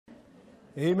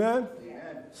Amen?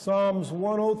 Psalms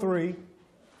 103.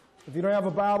 If you don't have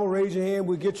a Bible, raise your hand.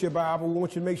 We'll get you a Bible. We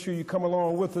want you to make sure you come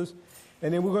along with us.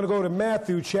 And then we're going to go to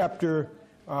Matthew chapter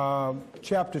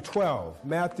 12.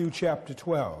 Matthew chapter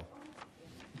 12.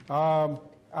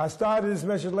 I started this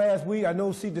message last week. I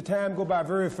know, see, the time go by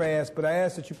very fast, but I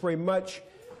ask that you pray much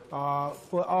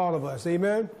for all of us.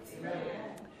 Amen? Amen.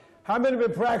 How many have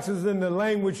been practicing the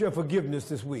language of forgiveness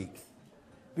this week?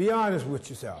 Be honest with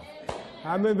yourself.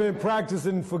 How many have been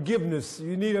practicing forgiveness?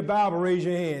 You need a Bible, raise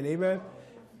your hand. Amen?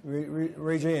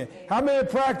 Raise your hand. How many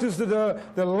practiced the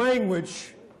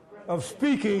language of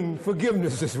speaking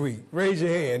forgiveness this week? Raise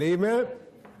your hand. Amen?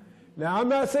 Now, I'm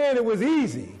not saying it was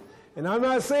easy. And I'm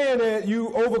not saying that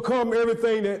you overcome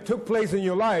everything that took place in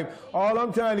your life. All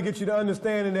I'm trying to get you to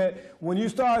understand is that when you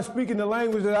start speaking the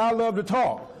language that I love to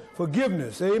talk,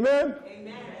 forgiveness, amen?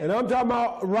 Amen. And I'm talking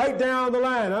about right down the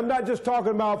line. I'm not just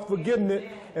talking about forgetting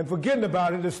it and forgetting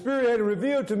about it. The Spirit had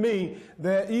revealed to me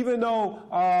that even though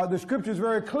the Scripture is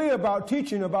very clear about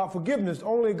teaching about forgiveness,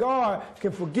 only God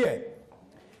can forget.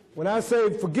 When I say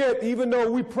forget, even though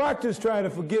we practice trying to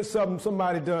forget something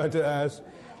somebody done to us,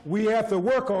 we have to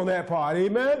work on that part.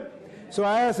 Amen? So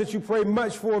I ask that you pray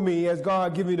much for me as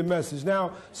God give me the message.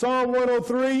 Now, Psalm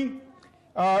 103,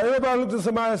 everybody look at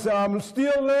somebody and say, I'm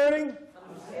still learning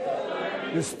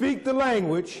to speak the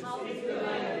language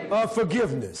of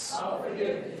forgiveness.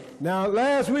 Now,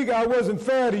 last week I wasn't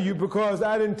fair to you because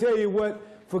I didn't tell you what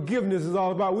forgiveness is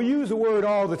all about. We use the word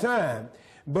all the time,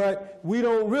 but we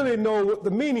don't really know what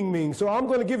the meaning means. So I'm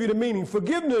going to give you the meaning.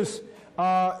 Forgiveness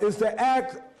is the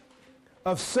act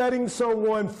of setting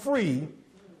someone free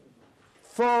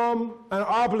from an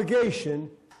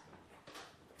obligation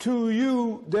to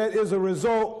you that is a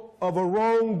result of a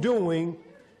wrongdoing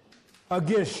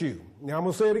against you. Now I'm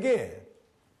going to say it again.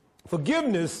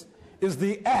 Forgiveness is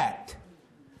the act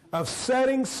of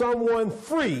setting someone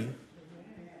free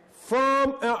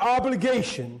from an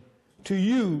obligation to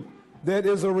you that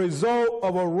is a result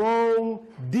of a wrong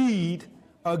deed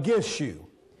against you.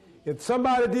 If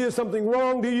somebody did something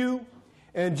wrong to you,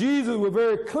 and Jesus was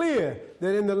very clear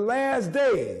that in the last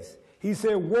days, he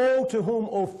said, woe to whom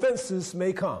offenses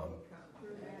may come.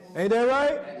 Ain't that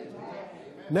right?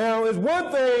 Now, it's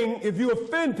one thing if you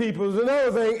offend people, it's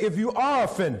another thing if you are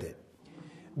offended.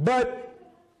 But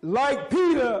like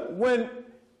Peter, when,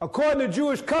 according to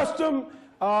Jewish custom,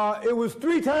 it was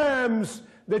 3 times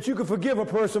that you could forgive a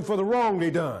person for the wrong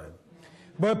they done.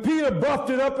 But Peter buffed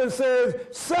it up and says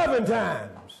 7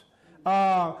 times.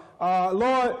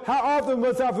 Lord, how often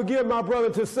must I forgive my brother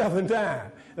to 7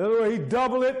 times? In other words, he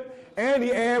doubled it and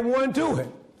he added 1 to it.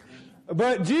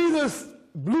 But Jesus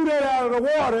blew that out of the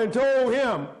water and told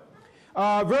him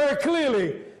very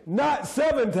clearly, not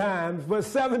 7 times, but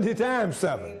 70 times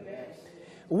 7.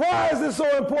 Why is this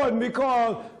so important?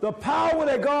 Because the power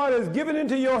that God has given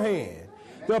into your hand,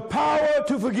 the power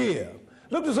to forgive.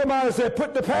 Look to somebody and say,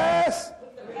 put the past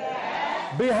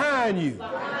behind you.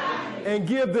 And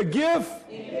give the gift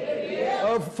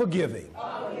of forgiving.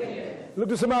 Look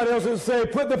to somebody else and say,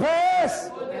 put the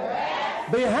past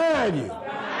behind you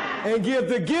and give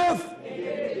the gift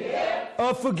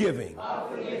of forgiving.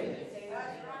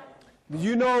 Did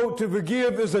you know to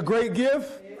forgive is a great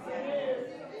gift?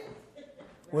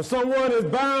 When someone is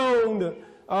bound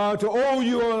to owe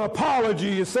you an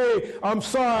apology and say, I'm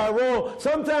sorry, wrong.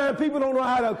 Sometimes people don't know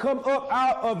how to come up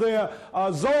out of their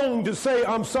zone to say,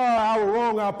 I'm sorry, I was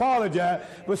wrong, I apologize.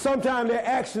 But sometimes their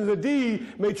actions or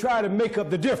deeds may try to make up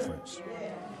the difference.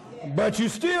 But you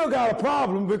still got a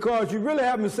problem because you really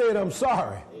haven't said, I'm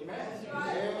sorry.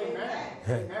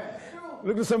 Amen.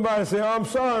 Look at somebody and say, I'm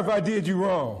sorry if I did you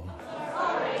wrong.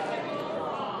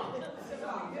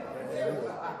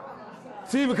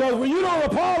 See, because when you don't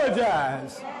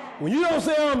apologize, when you don't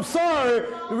say I'm sorry,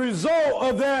 the result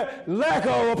of that lack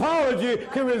of apology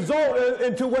can result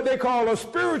into what they call a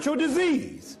spiritual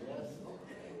disease.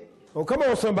 Oh, come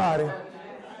on, somebody.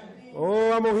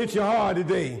 Oh, I'm going to hit you hard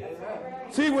today.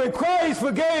 See, when Christ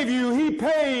forgave you, he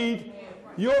paid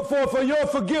for your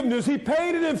forgiveness. He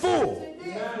paid it in full.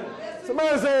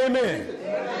 Somebody say amen.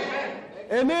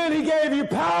 And then he gave you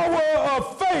power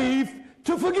of faith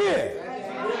to forgive.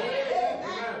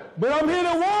 But I'm here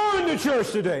to warn the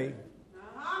church today.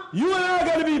 You and I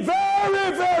got to be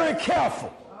very, very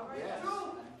careful.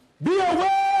 Be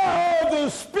aware of the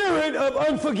spirit of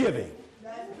unforgiving.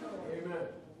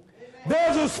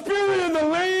 There's a spirit in the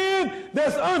land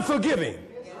that's unforgiving.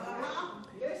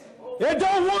 It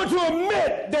don't want to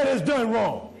admit that it's done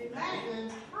wrong.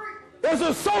 It's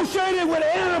associated with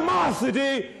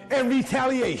animosity and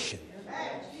retaliation.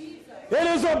 It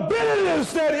is a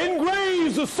bitterness that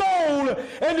engraves the soul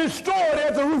and destroys it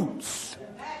at the roots.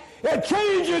 It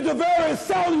changes the very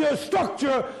cellular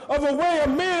structure of the way a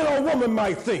man or woman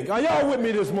might think. Are y'all with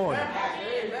me this morning?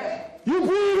 You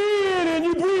breathe in and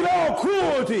you breathe out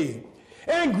cruelty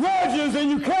and grudges,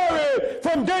 and you carry it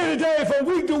from day to day, from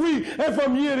week to week, and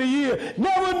from year to year,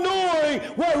 never knowing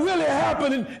what really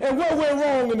happened and what went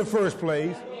wrong in the first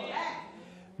place.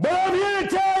 But I'm here to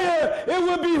tell you, it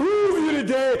would behoove you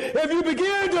today if you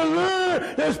begin to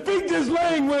learn to speak this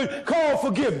language called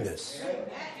forgiveness.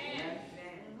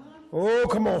 Oh,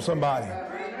 come on, somebody.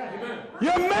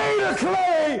 You're made of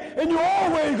clay, and you're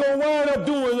always going to wind up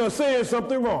doing or saying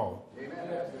something wrong.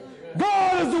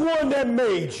 God is the one that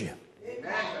made you.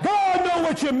 God knows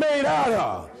what you're made out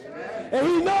of. And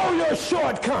he knows your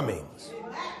shortcomings.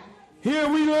 Here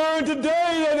we learn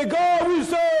today that the God we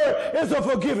serve is a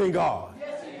forgiving God.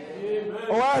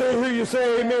 Oh, I didn't hear you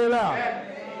say amen loud.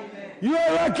 You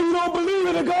act like you don't believe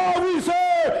in the God we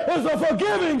serve is a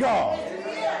forgiving God.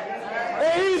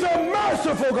 And he's a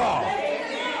merciful God.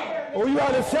 Oh, you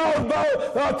ought to shout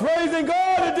about praising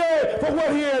God today for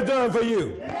what he has done for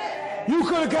you. You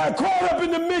could have got caught up in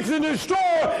the mix and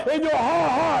destroyed in your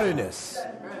hard-heartedness.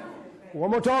 Well,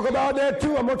 I'm going to talk about that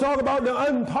too. I'm going to talk about the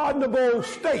unpardonable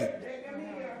state.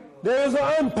 There is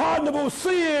an unpardonable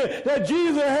sin that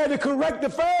Jesus had to correct the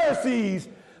Pharisees,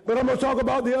 but I'm going to talk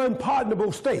about the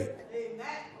unpardonable state.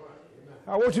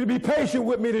 I want you to be patient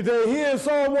with me today. Here in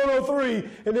Psalm 103,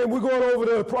 and then we're going over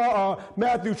to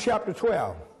Matthew chapter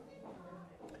 12.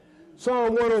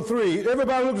 Psalm 103.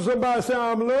 Everybody look at somebody and say,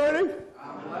 I'm learning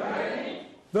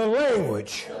the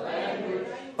language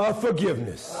of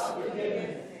forgiveness.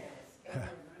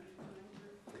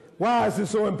 Why is this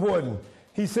so important?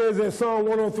 He says in Psalm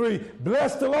 103,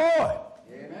 bless the Lord.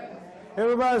 Amen.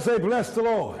 Everybody say, bless the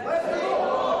Lord. Bless the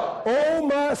Lord. Oh,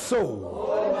 my soul.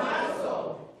 Oh, my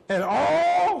soul. And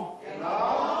all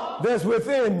that's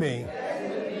within me.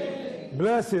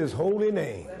 Bless his holy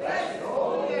name. Bless his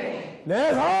holy name. Now,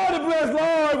 it's hard to bless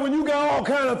Lord when you got all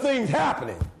kind of things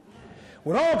happening.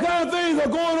 When all kind of things are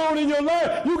going on in your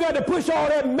life, you got to push all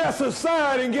that mess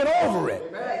aside and get over it.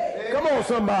 Amen. Come on,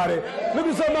 somebody. Look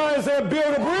at somebody and say,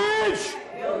 build a bridge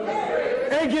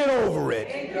and get over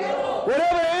it.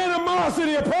 Whatever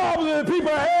animosity or problem that people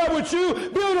have with you,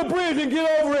 build a bridge and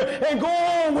get over it and go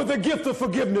on with the gift of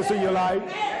forgiveness in your life.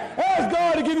 Ask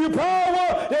God to give you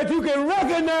power that you can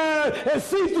recognize and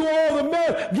see through all the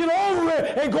mess, get over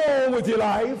it, and go on with your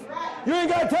life. You ain't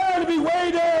got time to be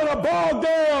weighed down or bogged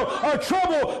down or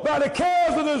troubled by the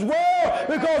cares of this world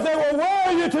because they will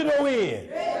wear you to no end.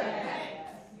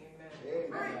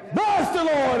 Bless the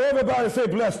Lord. Everybody say,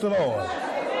 bless the Lord.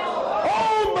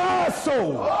 Oh, my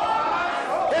soul.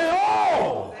 And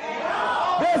all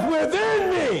that's within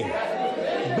me.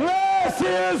 Bless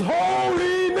his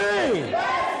holy name.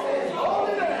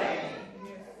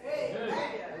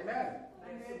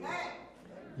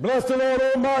 Bless the Lord,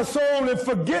 oh my soul, and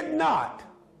forget not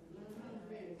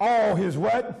all his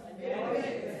what?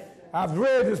 I've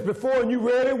read this before and you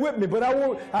read it with me, but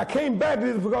I came back to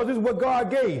this because this is what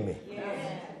God gave me.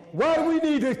 Why do we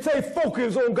need to stay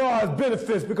focused on God's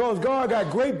benefits? Because God got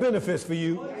great benefits for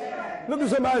you. Look at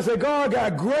somebody and say, God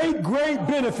got great, great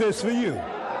benefits for you.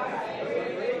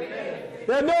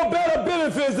 There are no better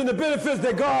benefits than the benefits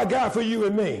that God got for you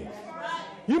and me.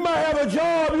 You might have a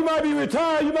job, you might be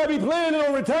retired, you might be planning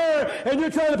on retiring, and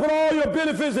you're trying to put all your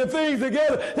benefits and things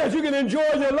together that you can enjoy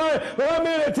in your life. But I'm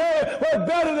here to tell you what's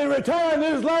better than retiring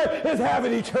in this life is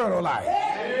having eternal life.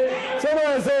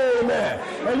 Somebody say amen.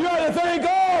 And you ought to thank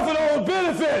God for those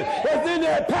benefits that's in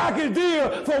that package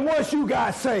deal from once you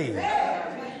got saved.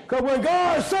 Because when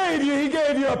God saved you, he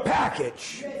gave you a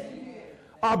package,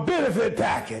 a benefit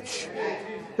package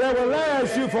that will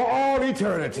last you for all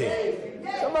eternity.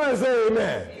 Somebody say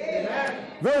amen. Amen.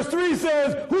 Verse 3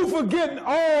 says, who forget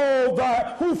all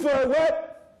thy, who for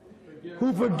what?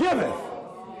 Who forgiveth.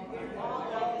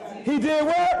 He did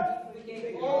what?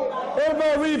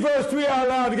 Everybody read verse 3 out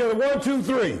loud together. 1, 2,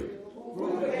 3.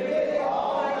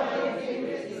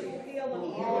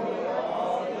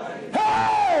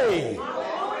 Hey!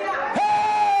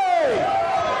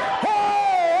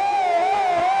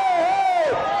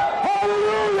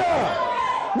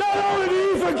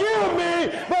 Forgive me,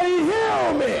 but he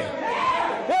healed me.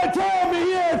 They told me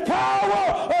he has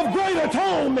power of great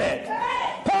atonement,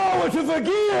 power to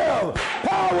forgive,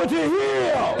 power to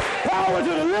heal, power to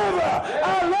deliver.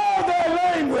 I love that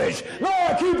language.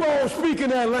 Lord, keep on speaking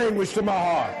that language to my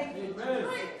heart.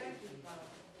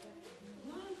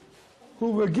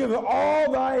 Who will give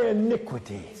all thy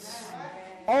iniquities.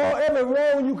 Every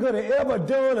wrong you could have ever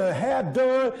done or have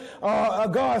done,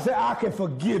 God said, I can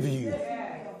forgive you.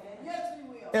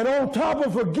 And on top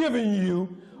of forgiving you,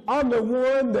 I'm the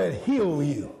one that heal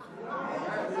you.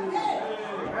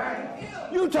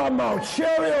 You talking about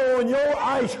cherry on your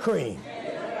ice cream,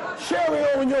 cherry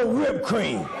on your whipped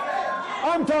cream.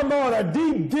 I'm talking about a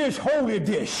deep dish, holy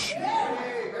dish,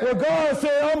 where God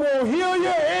said, I'm going to heal you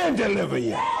and deliver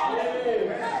you.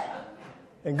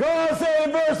 And God said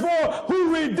in verse 4,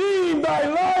 who redeemed thy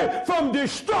life from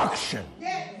destruction,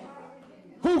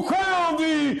 who crowned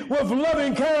thee with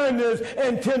loving kindness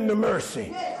and tender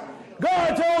mercy.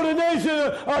 God told the nation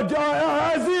of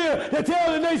Isaiah to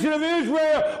tell the nation of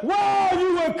Israel while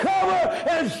you were covered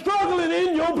and struggling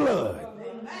in your blood.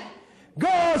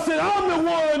 God said, I'm the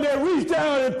one that reached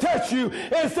down and touched you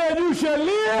and said you shall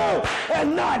live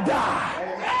and not die.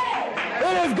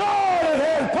 It is God that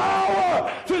has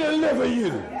power to deliver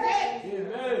you.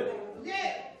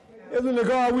 Isn't the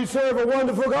God we serve a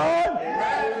wonderful God?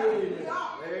 Amen.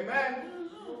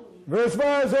 Verse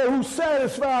 5 says, who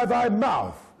satisfies thy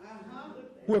mouth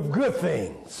with good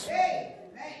things,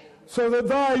 so that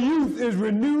thy youth is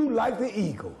renewed like the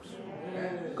eagles.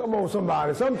 Come on,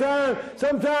 somebody. Sometimes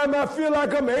I feel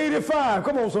like I'm 85.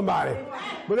 Come on, somebody.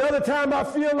 But the other time I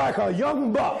feel like a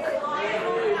young buck.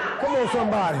 Come on,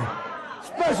 somebody.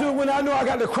 Especially when I know I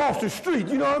got to cross the street.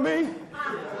 You know what I mean?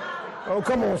 Oh,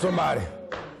 come on, somebody.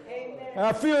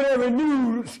 I feel that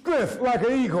renewed strength like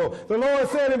an eagle. The Lord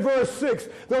said in verse 6,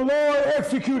 the Lord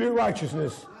executed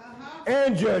righteousness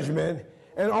and judgment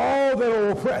and all that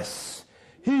are oppressed.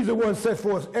 He's the one set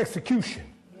forth execution.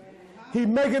 He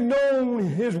maketh known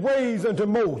his ways unto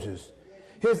Moses,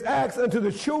 his acts unto the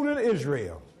children of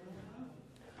Israel.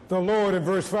 The Lord in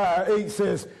verse 8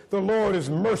 says, the Lord is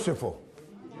merciful.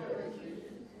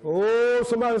 Oh,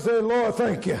 somebody say, Lord,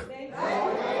 thank you.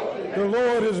 The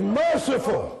Lord is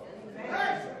merciful.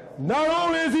 Not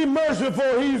only is he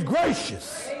merciful, he's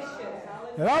gracious.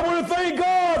 And I want to thank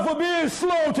God for being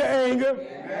slow to anger.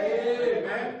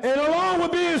 And along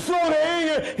with being slow to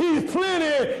anger, he's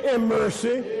plenty in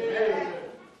mercy.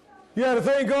 You have to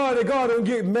thank God that God don't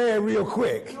get mad real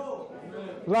quick,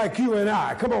 like you and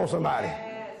I. Come on, somebody.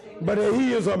 But that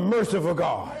he is a merciful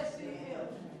God.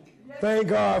 Thank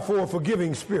God for a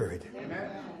forgiving spirit.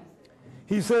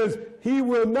 He says he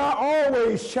will not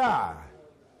always chide.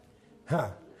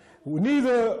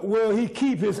 Neither will he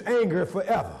keep his anger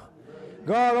forever.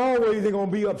 God always is going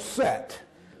to be upset,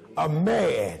 or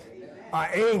mad, or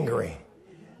angry.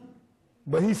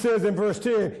 But he says in verse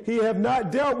 10, he have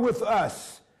not dealt with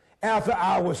us after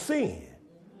our sin,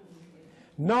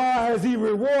 nor has he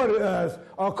rewarded us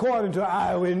according to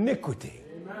our iniquity.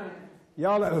 Amen.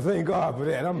 Y'all have to thank God for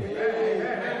that. Amen.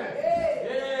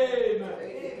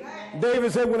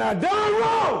 David said, when I done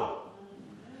wrong,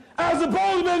 I was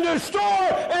supposed to be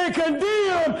destroyed and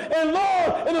condemned and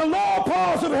lost in the lower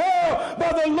parts of hell,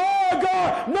 but the Lord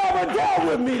God never dealt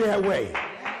with me that way.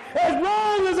 As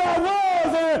wrong as I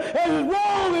was and as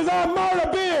wrong as I might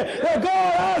have been, the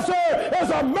God I serve is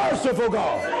a merciful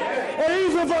God. And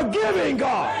he's a forgiving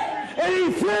God. And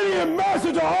he's plenty of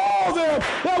mercy to all them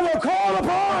that will call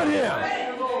upon him.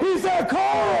 He said,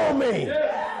 call on me.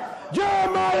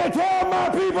 Jeremiah told my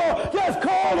people, just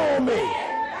call on me.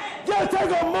 Just take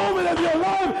a moment of your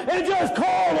life and just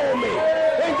call on me.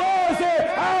 And God said,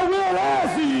 I will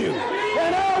answer you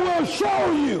and I will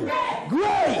show you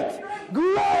great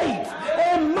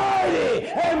and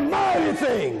mighty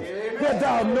things that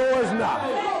thou knowest not.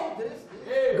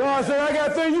 God said, I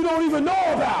got things you don't even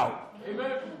know about,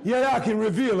 yet I can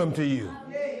reveal them to you.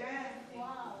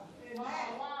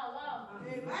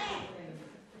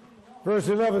 Verse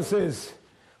 11 says,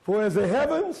 for as the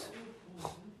heavens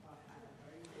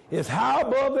is high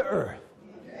above the earth,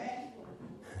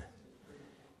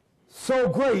 so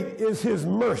great is his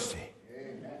mercy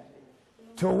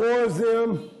towards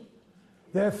them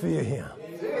that fear him.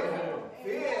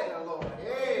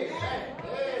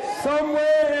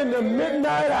 Somewhere in the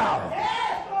midnight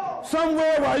hour,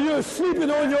 somewhere while you're sleeping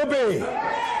on your bed,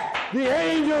 the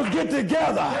angels get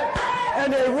together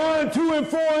and they run to and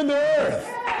fro in the earth.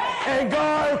 And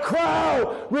God cried,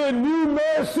 renew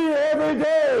mercy every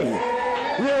day.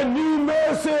 Renew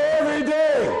mercy every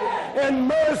day. And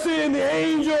mercy and the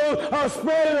angels are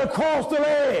spreading across the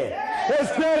land. They're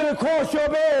spreading across your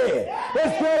bed.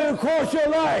 They're spreading across your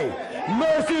life.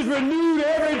 Mercy is renewed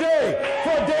every day.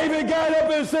 For David got up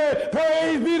and said,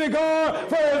 praise be to God,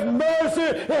 for his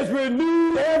mercy is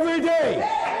renewed every day.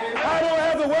 I don't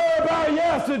have to worry about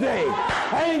yesterday.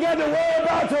 I ain't got to worry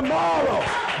about tomorrow.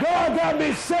 God got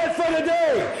me set for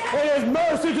today. And his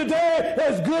mercy today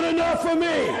is good enough for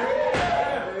me.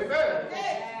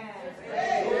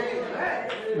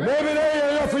 Maybe they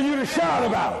ain't enough for you to shout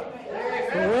about.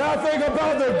 But when I think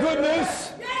about the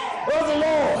goodness of the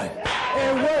Lord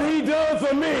and what he done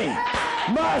for me,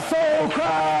 my soul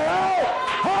cried out,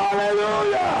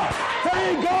 hallelujah!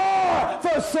 thank God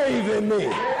for saving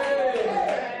me.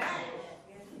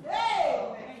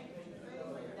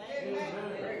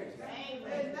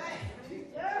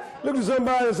 Look at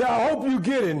somebody and say, I hope you're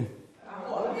getting,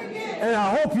 and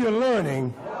I hope you're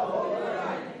learning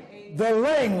the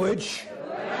language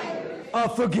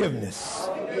of forgiveness.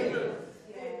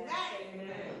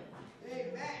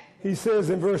 He says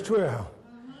in verse 12,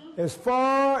 as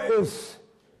far as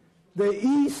the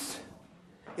east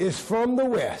is from the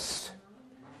west.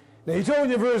 Now he told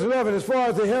you in verse 11, as far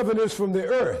as the heaven is from the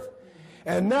earth.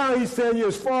 And now he's telling you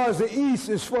as far as the east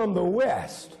is from the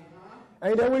west.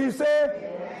 Ain't that what he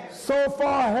said? So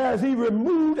far has he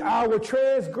removed our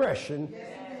transgression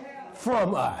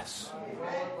from us.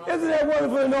 Isn't that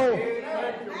wonderful to know?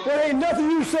 There ain't nothing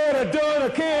you said or done or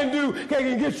can do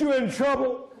can get you in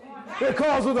trouble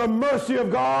because of the mercy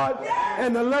of God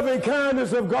and the loving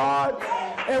kindness of God.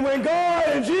 And when God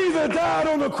and Jesus died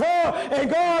on the cross and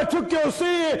God took your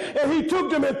sin and he took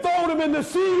them and threw them in the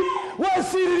sea, what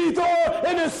sea did he throw?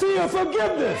 In the sea of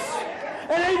forgiveness.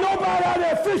 And ain't nobody out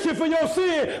there fishing for your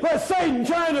sin but Satan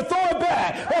trying to throw it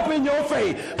back up in your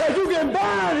face. But you can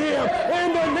bind him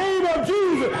in the name of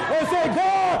Jesus and say,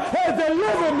 God has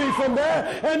delivered me from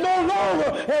that and no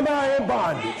longer am I in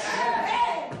bondage.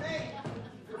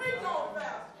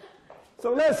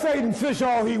 So let Satan fish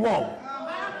all he wants.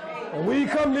 And when he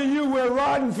come to you with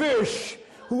rotten fish,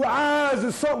 whose eyes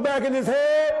are sunk back in his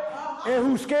head and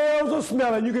whose scales are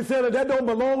smelling, you can say that don't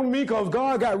belong to me because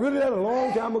God got rid of that a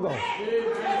long time ago.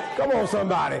 Come on,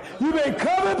 somebody. You've been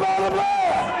covered by the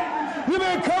blood. You've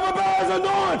been covered by his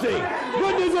anointing.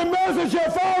 Goodness and mercy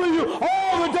shall follow you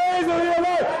all the days of your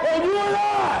life, and you and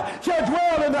I shall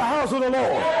dwell in the house of the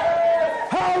Lord.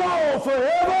 How long?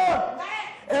 Forever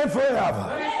and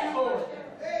forever.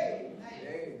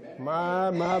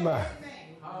 My.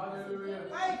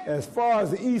 As far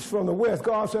as the east from the west,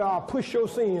 God said, I'll push your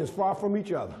sins far from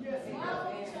each other.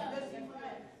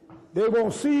 They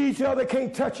won't see each other,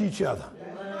 can't touch each other.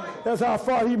 That's how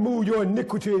far he moved your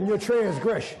iniquity and your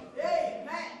transgression.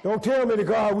 Don't tell me the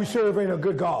God we serve ain't a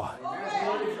good God.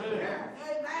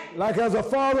 Like as a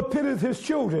father pities his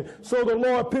children, so the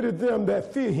Lord pitied them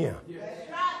that fear him.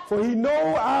 For he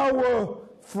know our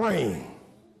frame.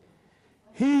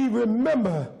 He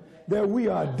remember that we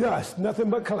are dust, nothing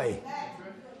but clay.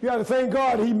 You got to thank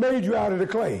God he made you out of the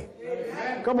clay.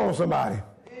 Amen. Come on, somebody.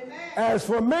 Amen. As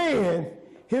for man,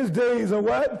 his days are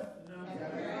what?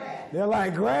 They're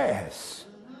like grass.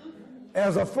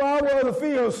 As a flower of the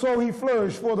field, so he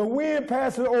flourished. For the wind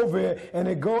passes over it, and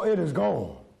it is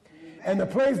gone. And the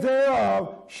place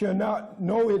thereof shall not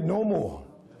know it no more.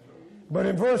 But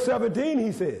in verse 17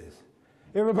 he says,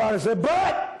 everybody said,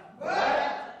 but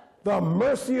the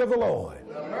mercy of the Lord.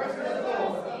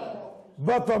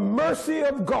 But the mercy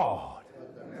of God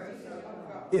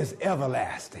is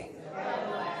everlasting.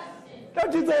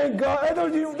 Don't you thank God?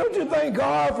 Don't you thank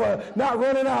God for not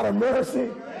running out of mercy?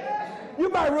 You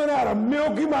might run out of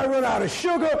milk. You might run out of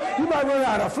sugar. You might run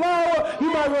out of flour.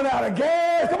 You might run out of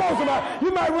gas. Come on, somebody.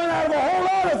 You might run out of a whole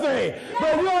lot of things.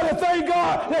 But you ought to thank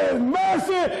God that his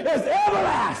mercy is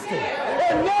everlasting.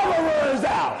 It never runs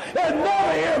out. It's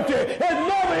never empty. It's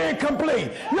never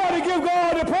incomplete. You ought to give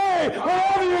God the praise.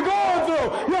 Whatever you're going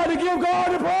through, you ought to give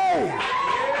God the praise.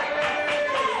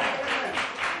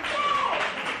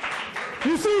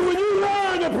 You see, when you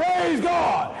learn to praise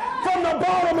God from the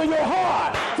bottom of your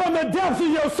heart, from the depths of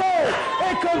your soul,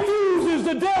 it confuses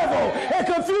the devil. It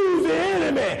confuses the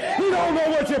enemy. He don't know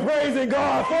what you're praising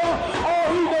God for.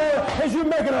 All he knows is you're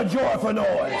making a joyful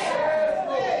noise.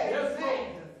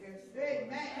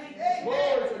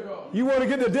 You want to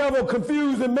get the devil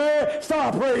confused and mad?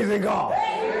 Start praising God.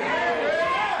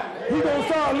 He's going to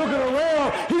start looking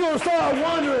around. He's going to start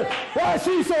wondering, why is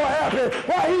she so happy?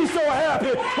 Why he's so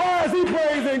happy? Why is he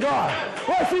praising God?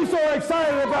 What's he so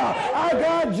excited about? I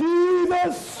got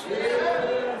Jesus.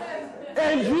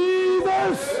 And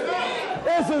Jesus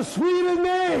is the sweetest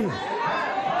name.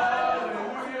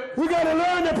 We got to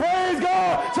learn to praise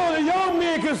God so the young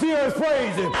men can see us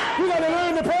praising. We got to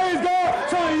learn to praise God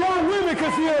so the young women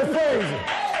can see us praising.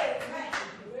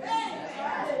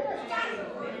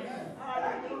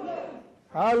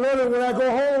 I love it when I go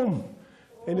home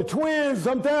and the twins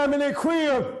sometime in their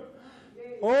crib,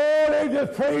 oh, they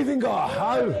just praising God.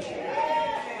 Hallelujah.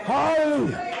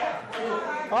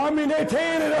 Hallelujah. I mean, they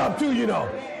tearing it up too, you know.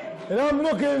 And I'm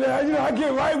looking at, you know, I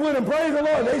get right with them, praise the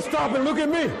Lord. They stop and look at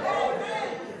me.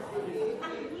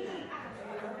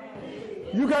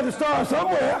 You got to start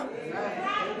somewhere.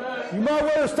 You might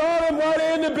want to start them while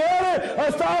they're in the belly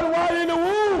or start them while they're in the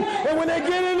womb. And when they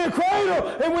get in the cradle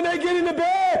and when they get in the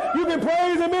bed, you can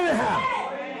praise them anyhow.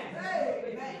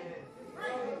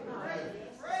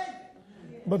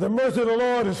 But the mercy of the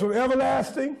Lord is from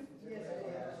everlasting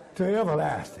to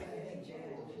everlasting.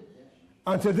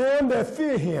 Unto them that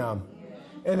fear him,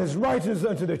 and his righteousness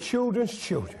unto the children's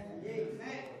children.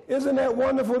 Isn't that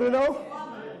wonderful to know?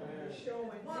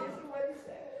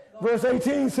 Verse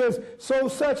 18 says, so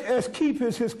such as keep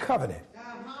his covenant.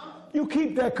 You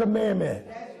keep that commandment.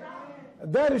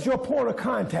 That is your point of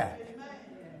contact.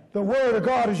 The word of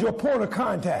God is your point of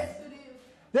contact.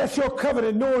 That's your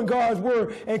covenant, knowing God's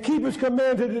word and keep his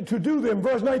commandment to do them.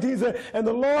 Verse 19 says, and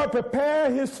the Lord prepare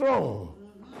his throne.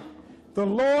 The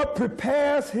Lord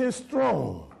prepares his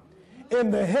throne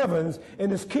in the heavens, and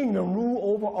his kingdom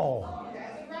rule over all.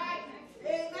 That's right.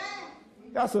 Amen.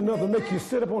 That's enough to make you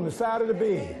sit up on the side of the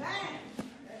bed.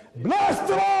 Bless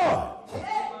the Lord.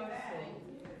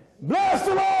 Bless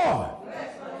the Lord.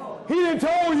 He didn't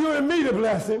tell you and me to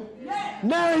bless him.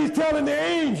 Now he's telling the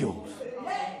angels.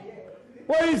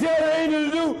 What he said the angels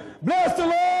to do? Bless the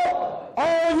Lord,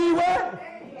 all ye what?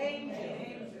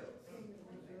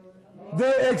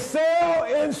 They excel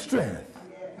in strength,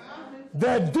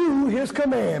 that do his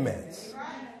commandments,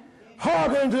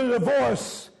 hearken to the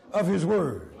voice of his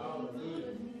word.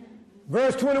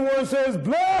 Verse 21 says,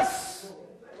 bless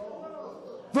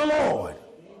the Lord,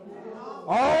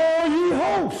 all ye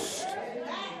hosts.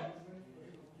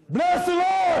 Bless the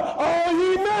Lord, all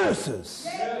ye ministers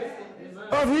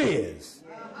of his,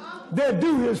 that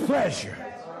do his pleasure.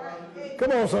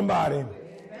 Come on, somebody.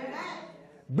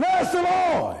 Bless the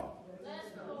Lord,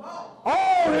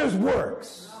 all his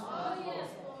works,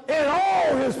 in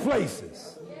all his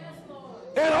places,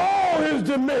 in all his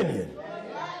dominion.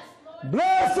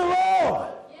 Bless the Lord.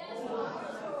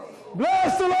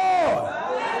 Bless the Lord.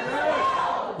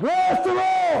 Bless the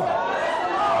Lord.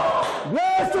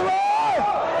 Bless the Lord.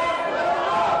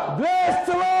 Bless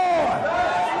the Lord.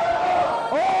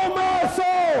 Oh, my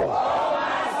soul.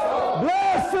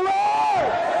 Bless the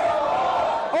Lord.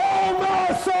 Oh,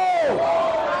 my soul.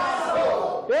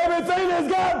 Everything that's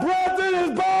got breath in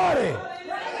his body,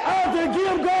 I can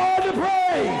give God the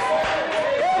praise.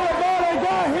 Everybody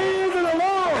got hands in the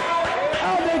Lord, I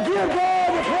can give God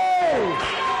the praise.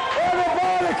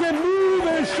 Everybody can move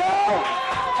and shout,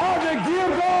 I can give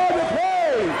God the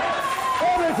praise.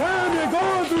 Every time you're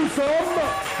going through something,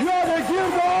 you have to give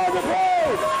God the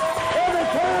praise. Every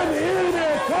time the enemy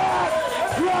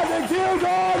attacks, you have to give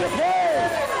God the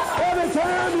praise. Every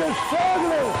time you're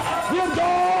struggling, give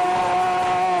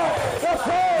God the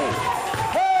praise.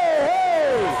 Hey,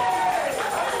 hey.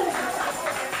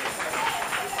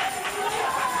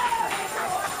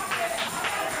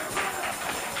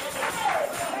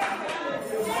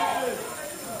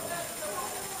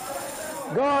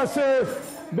 God says,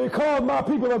 because my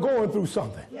people are going through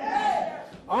something,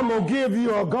 I'm going to give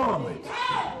you a garment.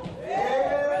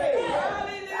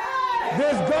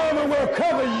 This garment will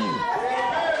cover you.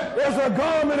 It's a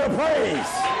garment of praise.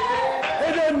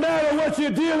 It doesn't matter what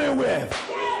you're dealing with,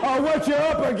 or what you're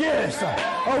up against,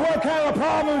 or what kind of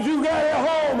problems you got at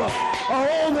home, or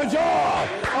on the job,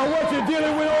 or what you're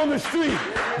dealing with on the street.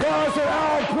 God said,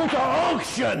 I'll put the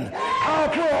unction, I'll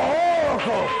put an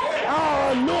oracle,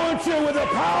 I'll anoint you with the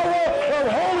power of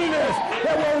holiness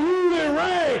that will rule and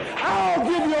reign. I'll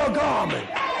give you a garment.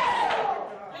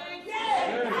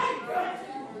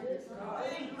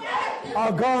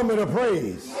 A garment of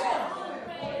praise.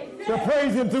 To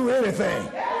praise him through anything.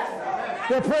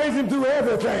 To praise him through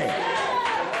everything.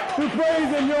 To praise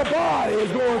him your body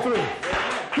is going through.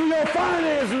 To your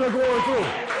finances are going through.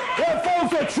 What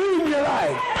folks are treating you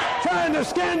like, trying to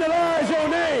scandalize your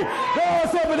name. God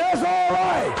said, but that's all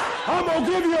right. I'm going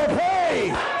to give you a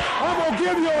praise. I'm going to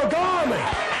give you a garment.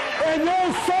 And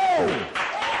your soul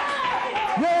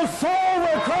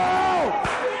will cry out,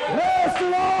 bless the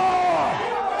Lord,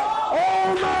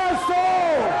 oh my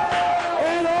soul,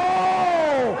 and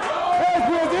all that's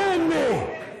within me.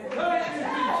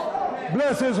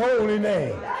 Bless his holy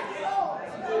name.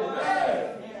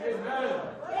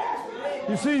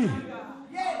 You see,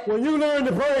 when you learn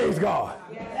to praise God,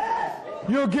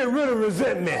 you'll get rid of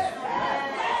resentment.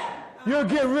 You'll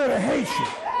get rid of hatred.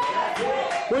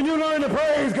 When you learn to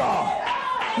praise God,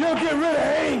 you'll get rid of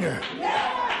anger.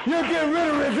 You'll get rid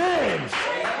of revenge.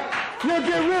 You'll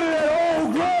get rid of that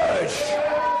old grudge.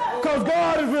 Because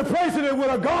God is replacing it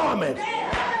with a garment.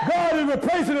 God is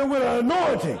replacing it with an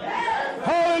anointing.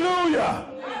 Hallelujah.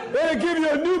 It'll give you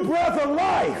a new breath of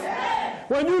life.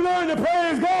 When you learn to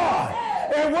praise God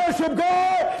and worship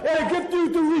God, it'll get you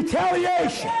through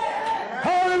retaliation.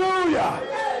 Hallelujah.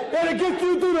 It'll get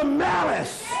you through the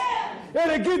malice.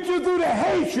 It'll get you through the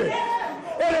hatred.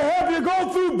 It'll help you go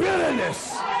through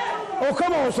bitterness. Oh,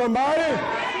 come on, somebody.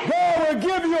 God will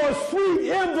give you a sweet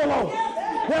envelope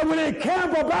that will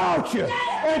encamp about you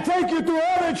and take you through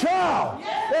every trial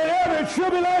and every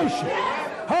tribulation.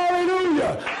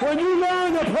 Hallelujah. When you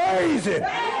learn to praise Him,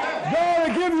 God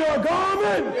will give you a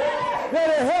garment that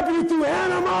will help you through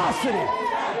animosity.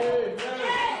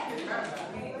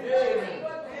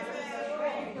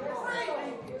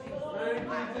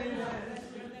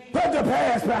 Put the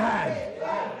past behind you.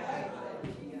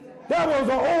 That was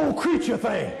an old creature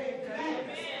thing.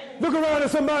 Look around at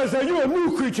somebody and say, you're a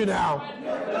new creature now.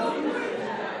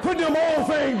 Put them old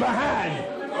things behind you.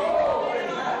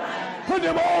 Put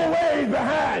them old ways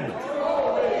behind you.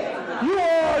 You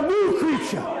are a new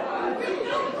creature.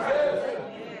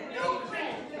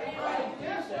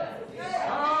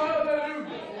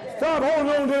 Stop holding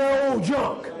on to that old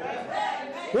junk.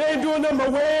 It ain't doing nothing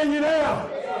but weighing you down.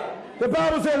 The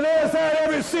Bible said, lay aside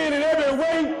every sin and every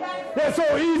weight that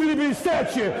so easily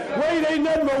beset you. Weight ain't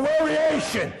nothing but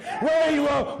worryation.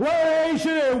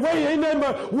 Worryation and weight ain't nothing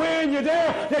but weighing you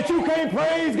down that you can't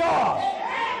praise God.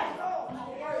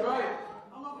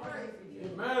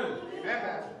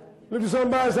 Look at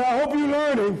somebody and say, I hope you're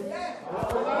learning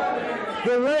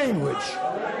the language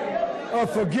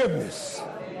of forgiveness.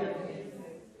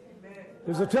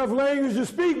 It's a tough language to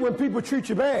speak when people treat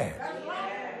you bad.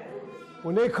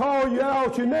 When they call you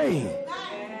out your name.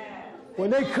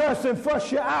 When they cuss and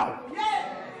fuss you out.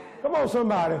 Come on,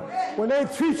 somebody. When they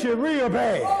treat you real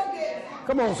bad.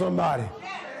 Come on, somebody.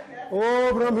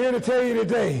 Oh, but I'm here to tell you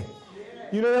today.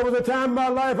 You know, there was a time in my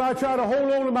life I tried to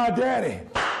hold on to my daddy.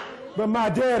 But my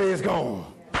daddy is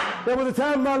gone. There was a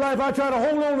time in my life I tried to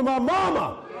hold on to my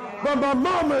mama. But my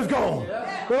mama is gone.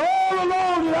 But all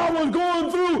along that I was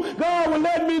going through, God would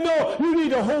let me know you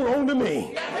need to hold on to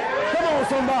me. Come on,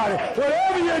 somebody.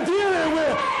 Whatever you're dealing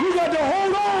with, you got to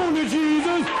hold on to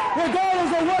Jesus,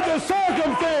 regardless of what the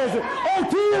circumstances. Oh,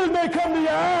 tears may come to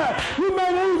your eyes. You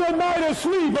may lose a night of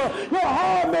sleep. Your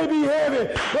heart may be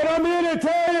heavy. But I'm here to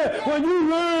tell you, when you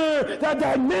learn the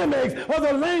dynamics of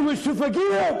the language to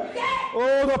forgive,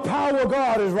 oh, the power of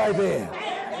God is right there.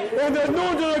 And the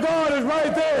anointing of God is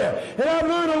right there. And I've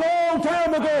learned a long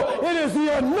time ago, it is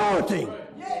the anointing.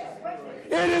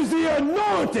 It is the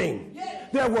anointing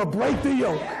that will break the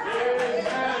yoke.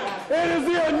 It is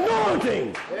the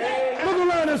anointing. Look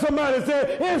around at somebody and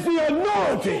say, it's the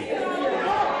anointing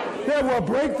that will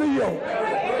break the yoke.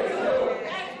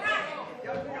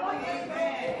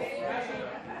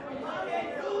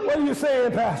 What are you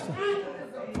saying, Pastor?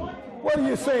 What are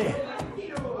you saying?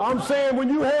 I'm saying when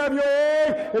you have your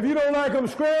egg, if you don't like them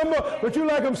scrambled, but you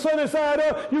like them sunny side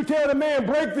up, you tell the man,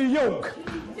 break the yolk.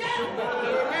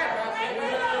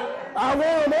 I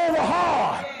want them over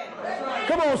hard.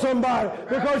 Come on, somebody.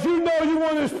 Because you know you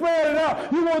want to spread it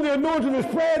out. You want the anointing to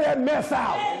spread that mess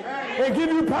out. And give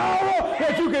you power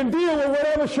that you can deal with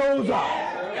whatever shows up.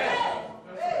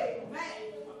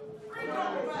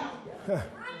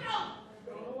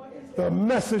 The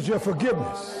message of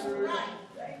forgiveness.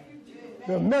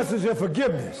 The message of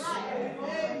forgiveness.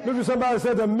 Look at somebody and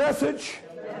say, the message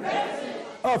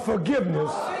of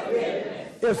forgiveness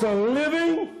is a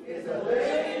living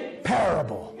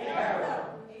parable.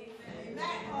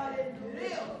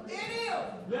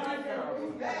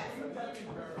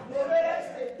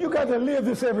 You got to live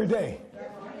this every day.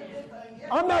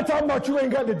 I'm not talking about you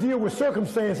ain't got to deal with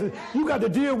circumstances. You got to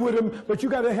deal with them, but you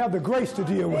got to have the grace to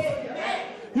deal with them.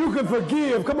 You can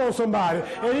forgive, come on somebody,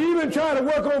 and even try to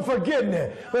work on forgetting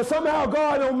it. But somehow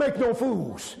God don't make no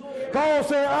fools. Paul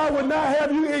said, I would not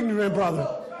have you ignorant, brother.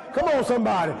 Come on,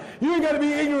 somebody. You ain't got to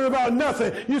be ignorant about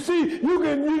nothing. You see, you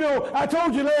can, I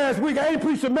told you last week, I ain't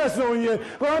preached a message on you,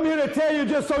 but I'm here to tell you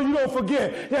just so you don't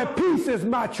forget that peace is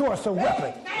my choice of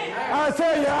weapon. I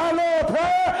tell you, I love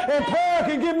prayer, and prayer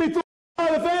can get me through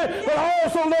other things, but I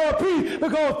also love peace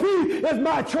because peace is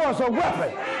my choice of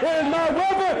weapon. It is my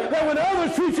weapon that when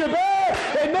others treat you bad,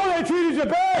 they know they treated you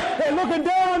bad, they're looking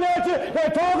down at you, they're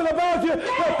talking about you,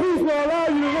 but peace will allow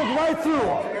you to look right through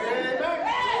them.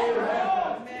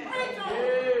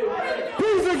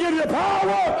 Peace will give you power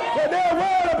that they're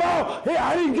worried about. Hey,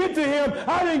 I didn't get to him,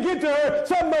 I didn't get to her,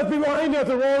 something must be wrong. Ain't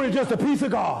nothing wrong, it's just a peace of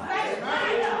God.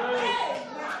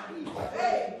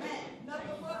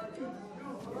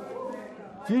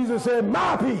 Jesus said,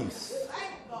 my peace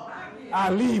I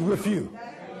leave with you.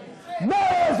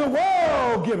 Not as the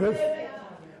world giveth,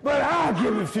 but I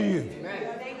give it to you.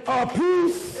 A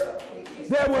peace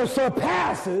that will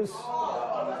surpasses.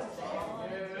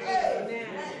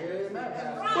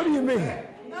 What do you mean?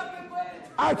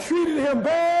 I treated him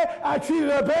bad, I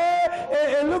treated her bad,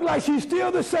 and it looked like she's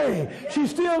still the same. She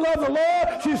still loves the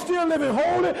Lord, she's still living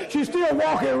holy, she's still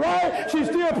walking right, she's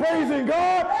still praising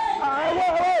God.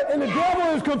 And the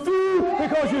devil is confused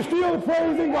because you're still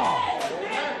praising God.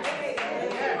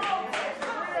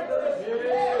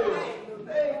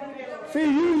 See,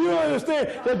 you understand,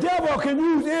 the devil can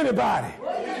use anybody.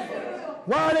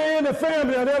 While they're in the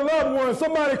family or their loved ones,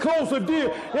 somebody close or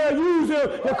dear, they'll use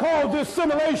it, they'll cause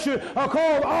dissimulation or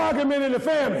cause argument in the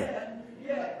family.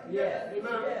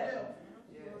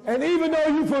 And even though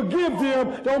you forgive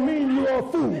them, don't mean you're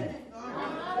a fool.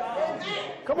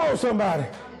 Come on, somebody.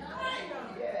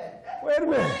 Wait a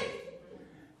minute.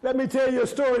 Let me tell you a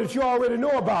story that you already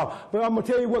know about, but I'm going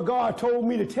to tell you what God told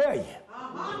me to tell you.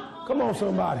 Come on,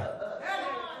 somebody.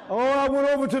 Oh, I went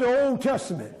over to the Old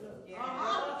Testament,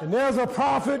 and there's a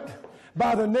prophet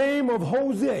by the name of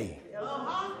Hosea.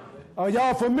 Are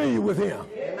y'all familiar with him?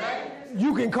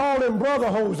 You can call him Brother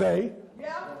Jose.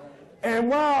 And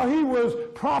while he was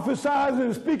prophesying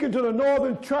and speaking to the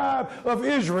northern tribe of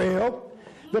Israel,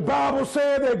 the Bible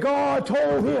said that God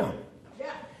told him,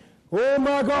 oh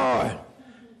my God,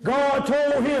 God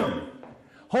told him,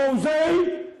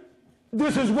 Jose,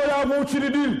 this is what I want you to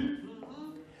do.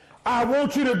 I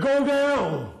want you to go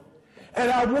down and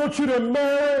I want you to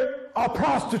marry a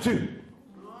prostitute.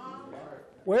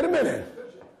 Wait a minute.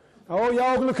 Oh,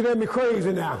 y'all looking at me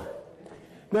crazy now.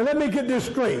 Now let me get this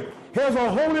straight. Here's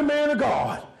a holy man of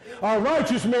God, a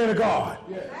righteous man of God,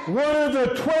 one of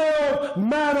the 12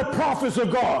 minor prophets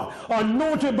of God,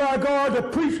 anointed by God to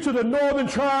preach to the northern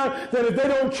tribe that if they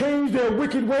don't change their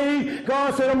wicked way,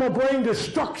 God said, I'm going to bring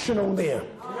destruction on them.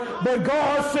 But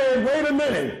God said, wait a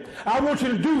minute, I want you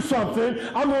to do something.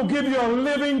 I'm going to give you a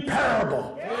living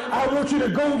parable. I want you to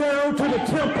go down to the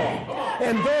temple,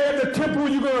 and there at the temple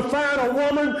you're going to find a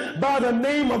woman by the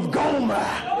name of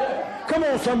Gomer. Come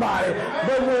on, somebody.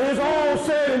 But when it's all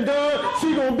said and done,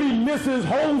 she's going to be Mrs.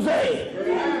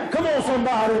 Jose. Come on,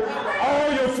 somebody.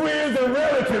 All your friends and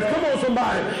relatives. Come on,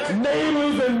 somebody.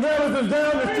 Neighbors and relatives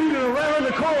down the street and around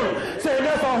the corner saying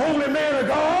that's a holy man of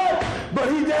God,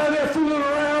 but he's down there fooling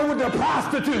around with the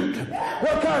prostitute.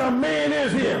 What kind of man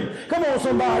is him? Come on,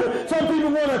 somebody. Some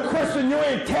people want to question your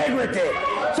integrity.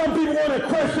 Some people want to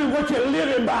question what you're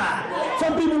living by.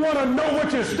 Some people want to know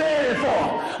what you're standing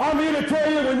for. I'm here to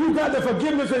tell you, when you got the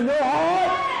forgiveness in your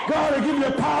heart, God will give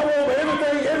you power over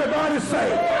everything everybody say.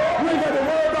 You ain't got to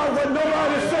worry about what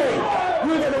nobody say.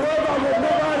 You ain't got to worry about what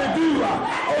nobody do.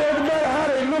 It doesn't matter how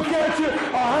they look at you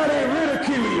or how they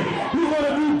ridicule you. You're going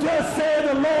to do just said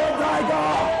the Lord thy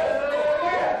God.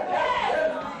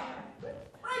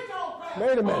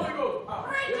 Wait a minute.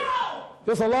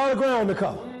 There's a lot of ground to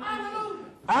cover.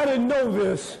 I didn't know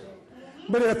this,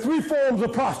 but there are 3 forms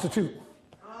of prostitute.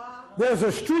 There's a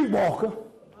streetwalker.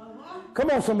 Come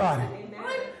on, somebody.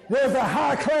 There's a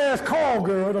high-class call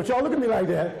girl. Don't y'all look at me like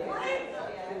that.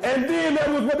 And then there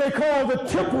was what they call the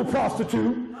temple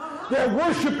prostitute that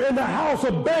worshiped in the house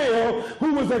of Baal,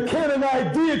 who was a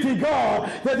Canaanite deity god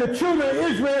that the children of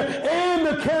Israel and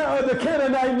the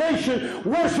Canaanite nation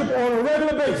worshiped on a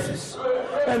regular basis.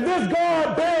 And this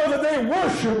god Baal that they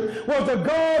worshiped was the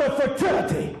god of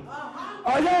fertility.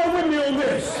 Are y'all with me on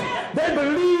this? They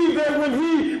believe that when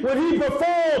he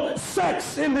performed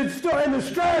sex in the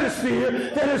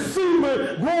stratosphere, that his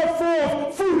semen brought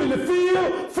forth food in the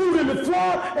field, food in the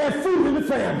flock, and food in the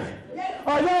family.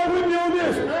 Are y'all with me on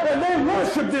this? And they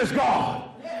worship this God.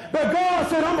 But God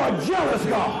said, I'm a jealous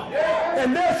God,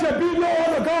 and there shall be no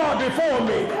other God before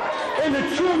me. And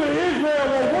the children of Israel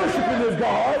were worshiping this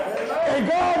God, and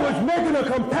God was making a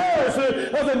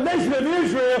comparison of the nation of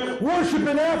Israel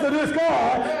worshiping after this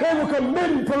God. They were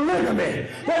committing polygamy.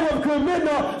 They were committing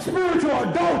a spiritual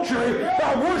adultery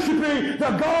by worshiping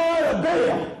the God of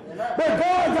Baal. But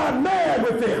God got mad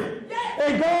with them.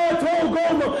 And God told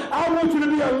Gomer, I want you to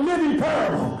be a living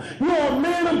parable. You're a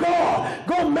man of God.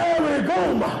 Go marry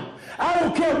Gomer. I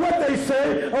don't care what they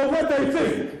say or what they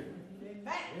think.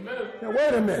 Now,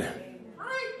 wait a minute.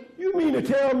 You mean to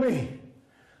tell me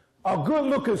a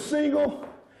good-looking single,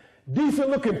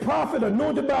 decent-looking prophet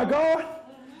anointed by God,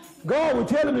 God would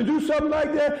tell him to do something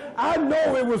like that? I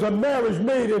know it was a marriage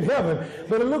made in heaven,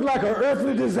 but it looked like an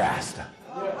earthly disaster.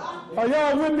 Are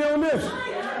y'all with me on this?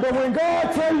 But when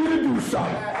God tells you to do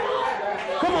something,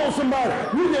 come on,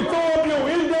 somebody, you can throw up your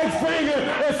index finger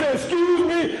and say, excuse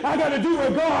me, I got to do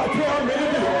what God tells me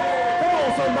to do. Come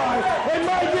on, somebody. They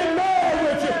might get mad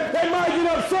with you. They might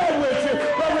get upset with you.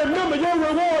 But remember, your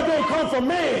reward don't come from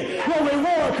man. Your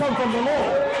reward comes from the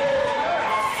Lord.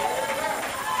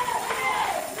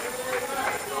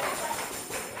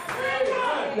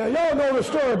 Now, y'all know the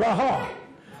story by heart.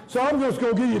 So I'm just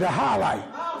going to give you the highlight.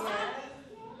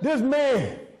 This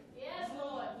man,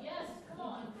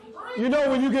 you know,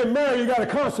 when you get married, you got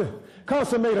to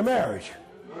consummate a marriage.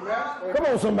 Come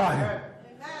on, somebody.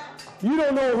 You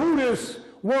don't know who this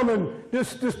woman,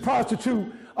 this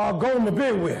prostitute, Gomer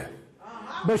been with.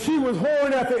 But she was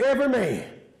whoring after every man.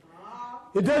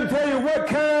 It doesn't tell you what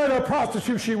kind of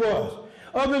prostitute she was,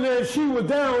 other than she was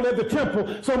down at the temple.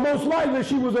 So most likely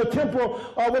she was a temple,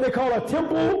 what they call a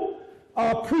temple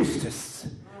priestess.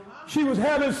 She was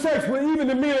having sex with even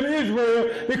the men of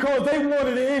Israel because they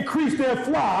wanted to increase their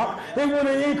flock, they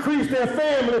wanted to increase their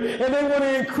family, and they wanted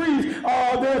to increase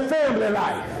their family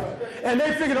life. And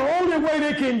they figured the only way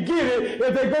they can get it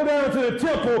is they go down to the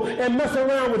temple and mess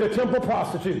around with the temple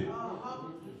prostitute.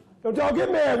 Don't y'all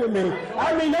get mad with me.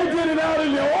 I mean, they did it out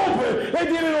in the open. They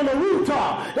did it on the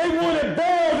rooftop. They wanted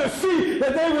Baal to see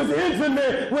that they was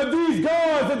intimate with these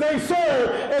gods that they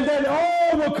served, and then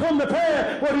all will come to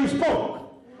pass what he spoke.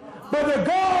 But the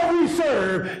God we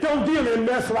serve don't deal in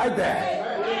mess like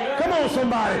that. Come on,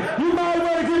 somebody. You might as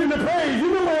well get in the praise.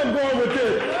 You know where I'm going with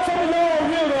this. Some of y'all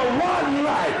lived a rotten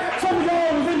life. Some of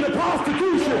y'all was into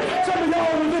prostitution. Some of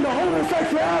y'all was into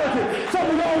homosexuality. Some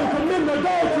of y'all was committing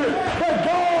adultery. But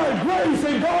God grace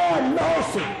and God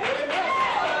mercy.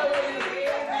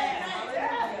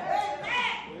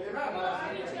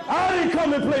 I didn't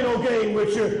come and play no game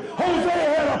with you. Hosea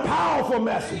had a powerful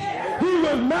message. He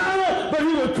was minor, but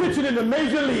he was pitching in the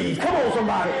major leagues. Come on,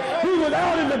 somebody. He was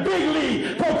out in the big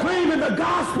league, proclaiming the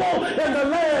gospel in the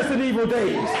last and evil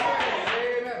days.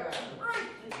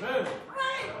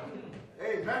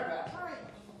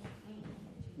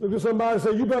 Look at somebody and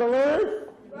say, you better learn.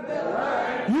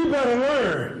 You better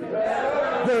learn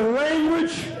the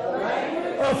language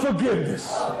of forgiveness.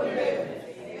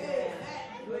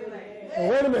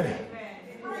 Wait a minute.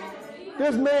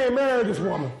 This man married this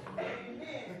woman.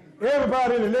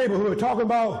 Everybody in the neighborhood talking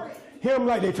about him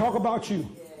like they talk about you.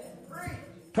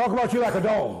 Talk about you like a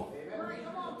dog.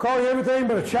 Call you everything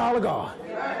but a child of God.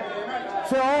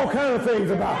 Say all kinds of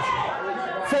things about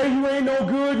you. Say you ain't no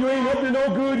good, you ain't up to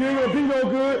no good, you ain't gonna be no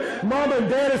good. Mama and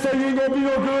daddy say you ain't gonna be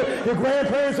no good. Your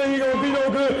grandparents say you ain't gonna be no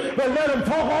good. But let them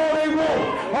talk all they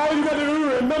want. All you got to do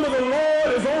is remember the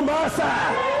Lord is on my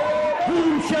side.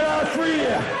 Whom shall I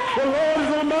fear? The Lord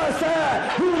is on my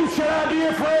side. Whom shall I be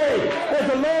afraid? If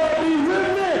the Lord be with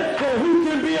me, then who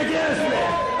can be against me?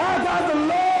 I got the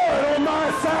Lord on my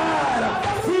side.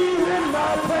 He's in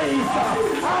my place.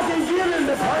 I can give him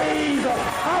the praise.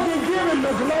 I can give him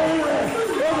the glory.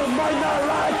 Others might not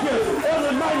like you.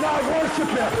 Others might not worship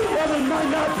you. Others might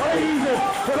not praise you.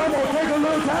 But I'm going to take a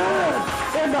little time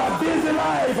in my busy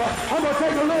life. I'm going to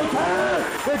take a little time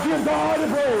to give God the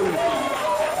praise.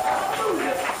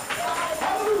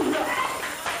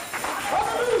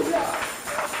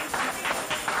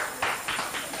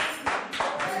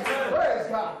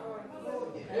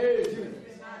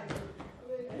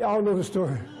 Y'all know the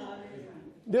story.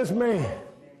 This man,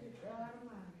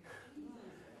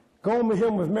 Gomer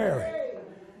him was married.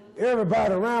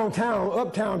 Everybody around town,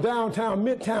 uptown, downtown,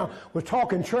 midtown was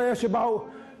talking trash about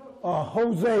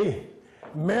Jose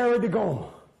married to Gomer.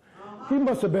 He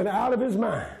must have been out of his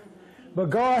mind. But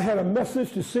God had a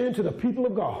message to send to the people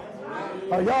of God.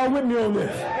 Are y'all with me on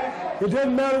this? It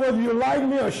doesn't matter whether you like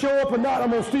me or show up or not,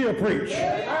 I'm going to still preach.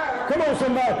 Come on,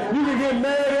 somebody. You can get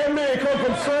mad. That man come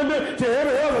from Sunday to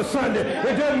every other Sunday.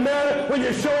 It doesn't matter. When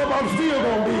you show up, I'm still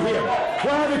going to be here.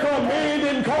 Why? Because man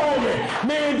didn't call me.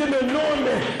 Man didn't anoint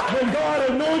me. When God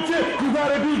anoints you, you got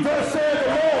to do thus saith the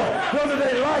Lord. Whether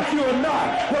they like you or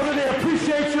not, whether they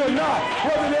appreciate you or not,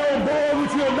 whether they're on board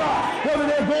with you or not, whether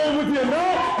they're going with you or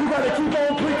not, you got to keep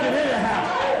on preaching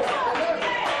anyhow.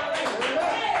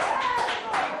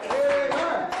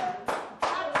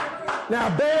 Now,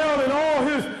 Baal and all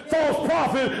his false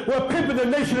prophets were pimping the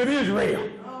nation of Israel.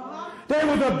 They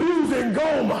was abusing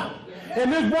Gomer.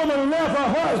 And this woman left her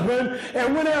husband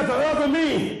and went after other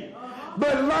men.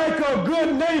 But like a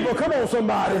good neighbor, come on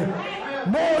somebody,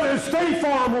 more than State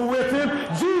Farm were with him,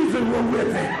 Jesus was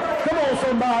with him. Come on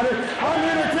somebody. I'm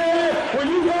here to tell you, when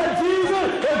you got Jesus,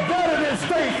 it's better than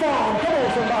State Farm. Come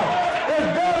on somebody. It's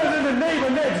better than the neighbor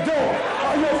next door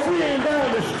or your friend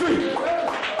down the street.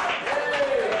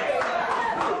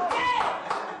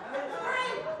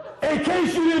 In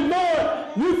case you didn't know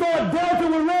it, you thought Delta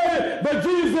was ready, but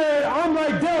Jesus said, I'm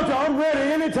like Delta, I'm ready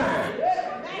anytime.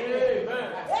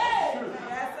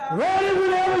 Ready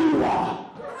whenever you are.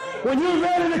 When you're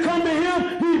ready to come to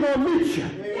him, he's going to meet you.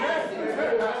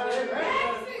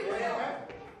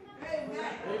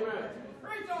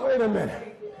 Wait a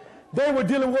minute. They were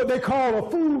dealing with what they call a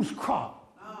fool's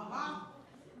crop.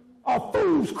 A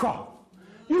fool's crop.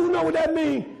 You know what that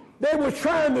means? They were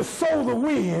trying to sow the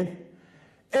wind.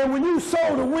 And when you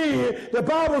sow the wind, the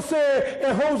Bible said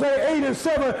in Hosea 8 and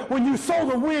 7, when you sow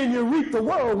the wind, you reap the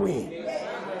whirlwind.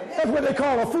 That's what they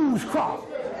call a fool's crop.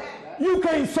 You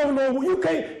can't sow no, you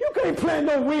can't plant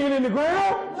no wind in the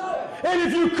ground. And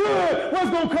if you could, what's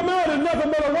going to come out is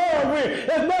nothing but a whirlwind.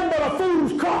 It's nothing but a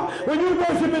fool's cop. When you're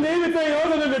worshiping anything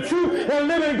other than the true and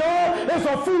living God, it's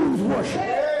a fool's worship.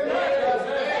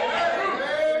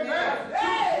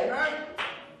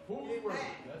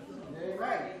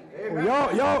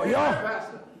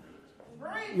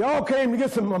 Y'all came to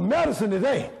get some medicine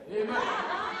today.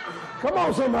 Come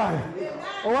on, somebody.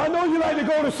 Oh, I know you like to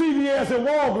go to CVS and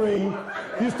Walgreens.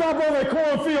 You stop over at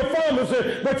Cornfield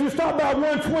Pharmacy, but you stop by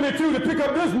 122 to pick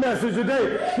up this message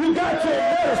today. You got your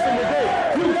medicine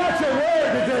today. You got your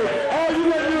word today. All you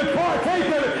got to do is partake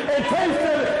of it and taste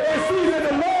of it and see that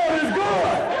the Lord is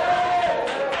good.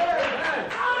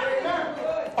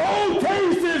 Oh,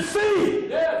 taste and see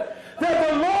that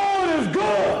the Lord is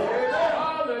good.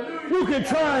 You can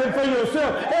try it for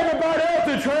yourself. Everybody else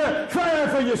is try it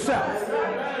for yourself.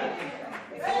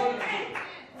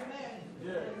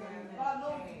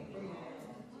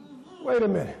 Wait a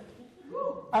minute.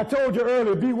 I told you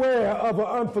earlier, beware of an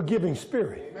unforgiving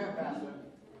spirit.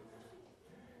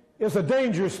 It's a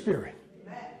dangerous spirit.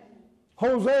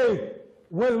 Jose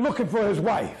went looking for his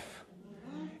wife.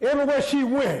 Everywhere she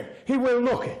went, he went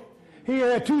looking. He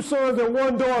had 2 sons and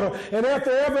 1 daughter. And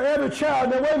after every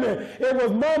child, now wait a minute, it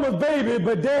was mama's baby,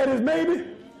 but daddy's maybe?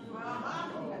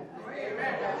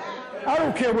 I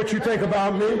don't care what you think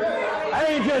about me. I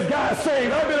ain't just got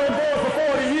saved. I've been on board for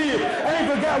 40 years. I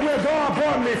ain't forgot where God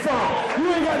brought me from.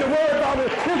 You ain't got to worry about me.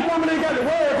 This woman ain't got to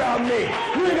worry about me.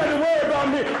 You ain't got to worry about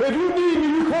me. If you need me,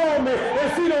 you call me,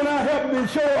 and she don't not help me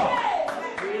show up.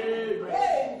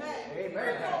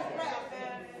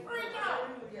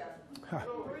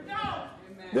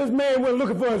 This man went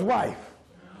looking for his wife.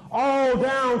 All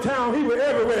downtown, he was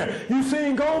everywhere. You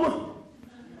seen Gomer?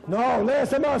 No,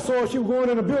 last time I saw her, she was going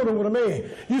in a building with a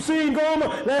man. You seen Gomer?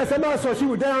 Last time I saw her, she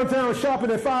was downtown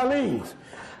shopping at Filene's.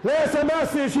 Last time I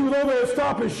seen her, she was over at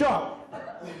Stop and Shop.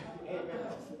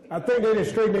 I think they didn't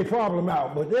straighten their problem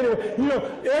out. But anyway, you know,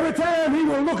 every time he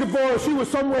was looking for her, she was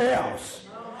somewhere else.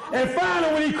 And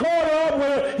finally, when he caught her up with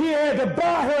her, he had to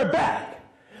buy her back.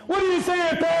 What are you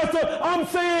saying, Pastor? I'm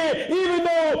saying even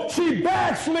though she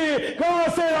backslid,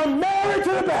 God said, I'm married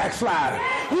to the backslider.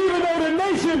 Even though the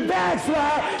nation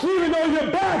backslide, even though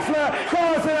you backslide,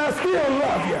 God said, I still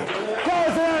love you. God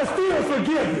said, I still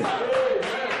forgive you.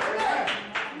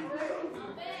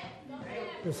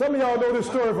 And some of y'all know this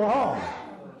story from home.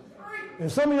 And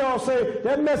some of y'all say,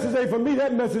 that message ain't for me,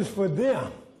 that message is for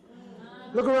them.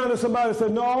 Look around at somebody and say,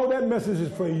 no, that message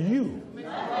is for you.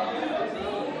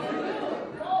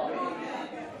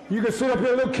 You can sit up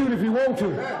here and look cute if you want to.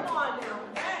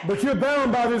 But you're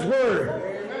bound by this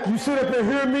word. You sit up and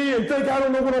hear me and think I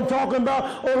don't know what I'm talking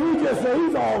about. Oh, he just said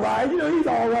he's all right. You know, he's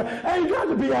all right. I ain't got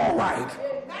to be all right.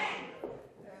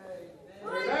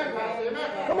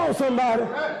 Come on, somebody.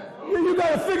 You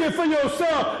got to figure for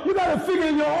yourself. You got to figure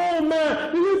in your own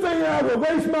mind. Do you think I would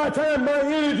waste my time, my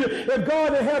energy, if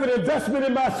God didn't have an investment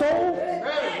in my soul?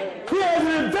 He has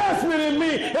an investment in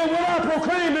me and what I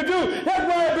proclaim to do. That's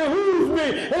why it behooves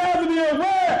me. And I have to be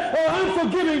aware of an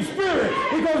unforgiving spirit.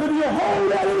 Because if you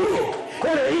hold that in,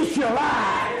 it'll eat your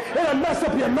life. It'll mess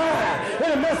up your mind.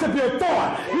 It'll mess up your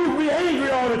thought. You'll be angry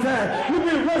all the time. You'll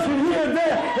be rushing here and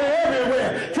there and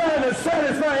everywhere, trying to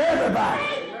satisfy everybody.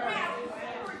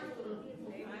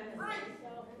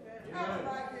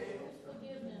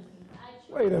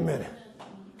 Wait a minute.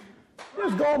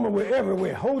 This Gomer went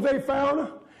everywhere. Jose found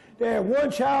her. They had 1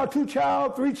 child, 2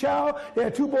 child, 3 child. They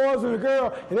had 2 boys and a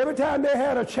girl. And every time they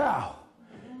had a child,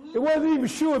 it wasn't even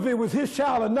sure if it was his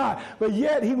child or not. But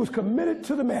yet he was committed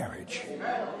to the marriage.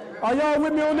 Are y'all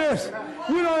with me on this?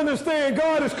 You don't understand.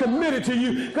 God is committed to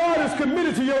you. God is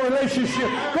committed to your relationship.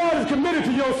 God is committed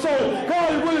to your soul.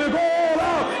 God is willing to go all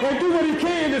out and do what he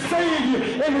can to save you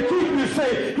and to keep you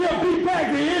safe. He'll beat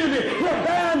back the enemy. He'll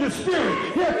bind the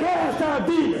spirit. He'll cast out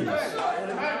demons.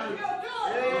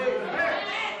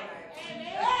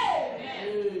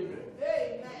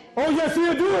 Oh, yes,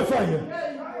 he'll do it for you.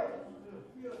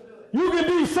 You can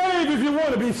be saved if you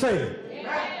want to be saved.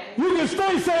 You can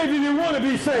stay saved if you want to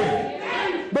be saved.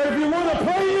 But if you want to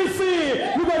play in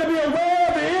sin, you got to be aware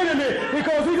of the enemy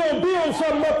because he's going to build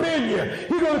something up in you.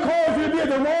 He's going to cause you to be at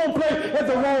the wrong place at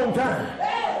the wrong time.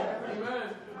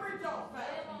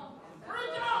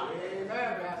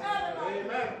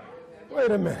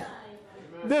 Wait a minute.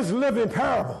 This living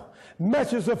parable,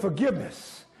 message of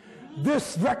forgiveness,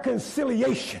 this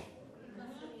reconciliation.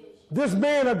 This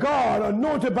man of God,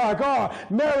 anointed by God,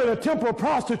 married a temple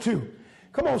prostitute.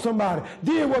 Come on, somebody.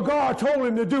 Did what God told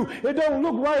him to do. It don't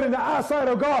look right in the eyesight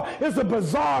of God. It's a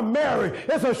bizarre marriage.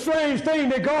 It's a strange thing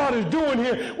that God is doing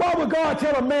here. Why would God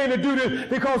tell a man to do this?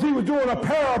 Because he was doing a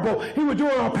parable. He was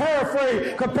doing a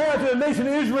paraphrase compared to the nation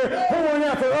of Israel, going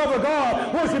after other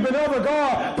God, worshiping other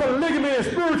God, polygamy and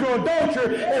spiritual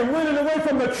adultery, and running away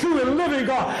from the true and living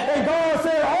God. And God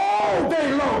said, all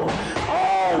day long,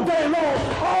 all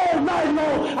night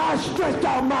long, I stretched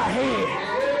out my hand.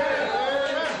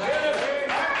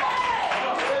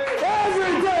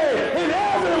 Every day, in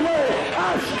every way,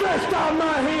 I stretched out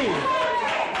my hand.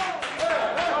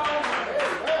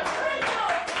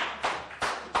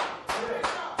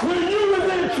 When you was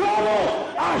in trouble,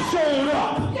 I showed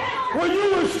up. When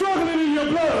you were struggling in your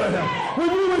blood, when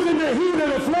you was in the heat of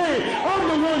the flame, I'm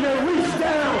the one that reached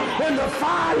down in the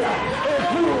fire and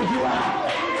pulled you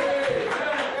out.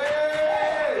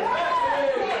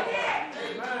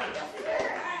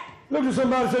 Look at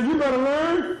somebody and say, you better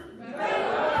learn.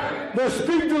 But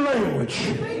speak the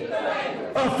language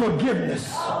of forgiveness.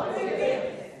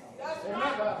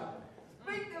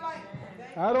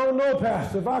 I don't know,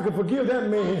 Pastor, if I could forgive that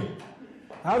man.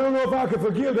 I don't know if I could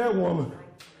forgive that woman.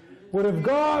 But if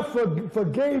God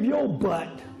forgave your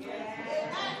butt,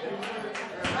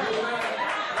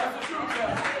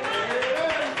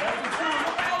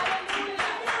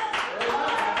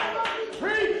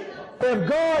 if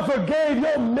God forgave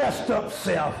your messed up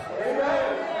self,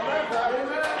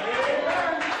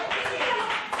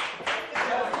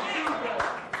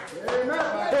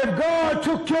 if God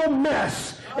took your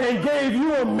mess and gave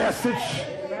you a message,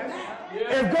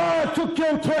 if God took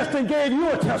your test and gave you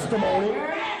a testimony,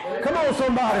 come on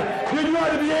somebody, then you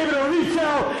ought to be able to reach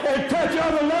out and touch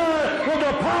other lives with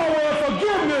the power of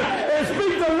forgiveness and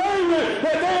speak the language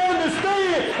that they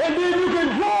understand, and then you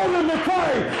can draw them to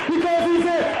Christ, because he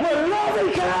said, with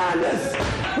loving kindness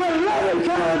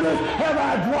have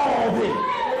I drawn thee.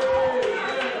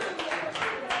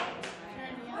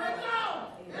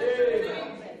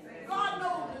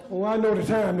 Oh, I know the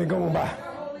time they're going by.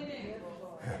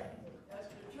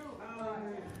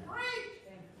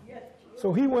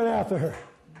 So he went after her.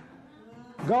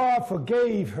 God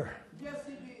forgave her.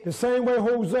 The same way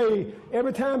Hosea,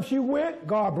 every time she went,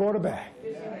 God brought her back.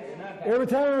 Every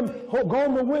time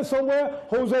Gomer went somewhere,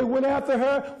 Hosea went after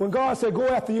her when God said, go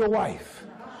after your wife.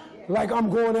 Like I'm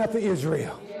going after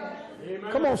Israel.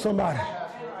 Come on, somebody.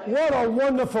 What a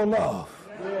wonderful love.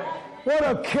 What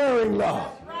a caring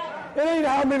love. It ain't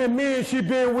how many men she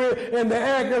been with and the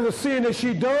act of the sin that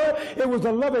she done. It was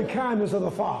the loving kindness of the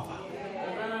father.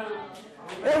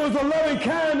 It was the loving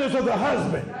kindness of the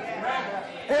husband.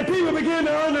 And people begin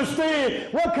to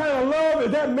understand what kind of love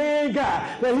that man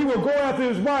got, that he would go after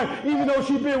his wife, even though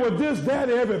she been with this, that,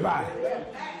 and everybody. Amen.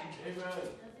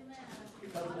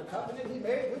 Because of the covenant he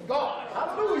made with God.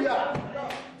 Hallelujah.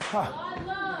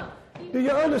 Do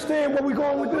you understand where we're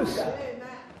going with this?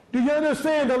 Do you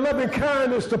understand the loving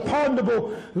kindness, the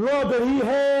pardonable love that he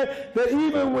had, that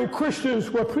even when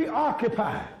Christians were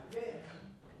preoccupied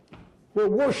with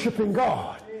worshiping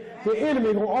God, the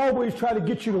enemy will always try to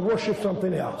get you to worship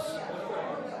something else.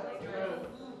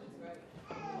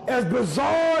 As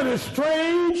bizarre and as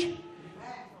strange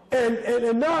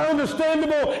and not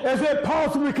understandable as it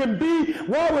possibly can be,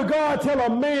 why would God tell a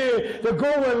man to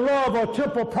go and love a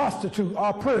temple prostitute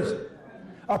or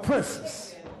a princess?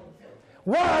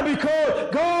 Why?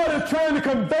 Because God is trying to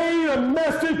convey a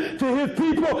message to his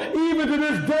people, even to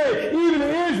this day, even to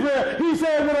Israel. He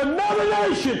said, with another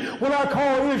nation will I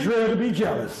call Israel to be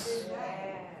jealous.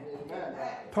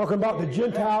 Talking about the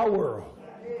Gentile world.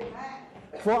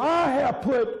 For I have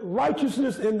put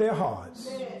righteousness in their hearts.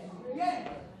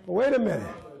 Wait a minute.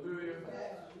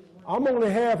 I'm only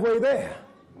halfway there.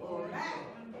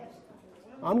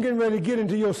 I'm getting ready to get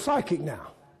into your psychic now.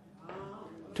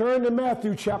 Turn to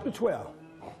Matthew chapter 12.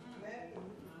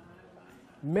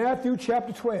 Matthew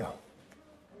chapter 12.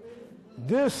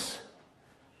 This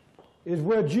is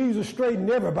where Jesus straightened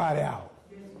everybody out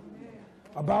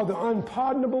about the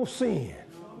unpardonable sin.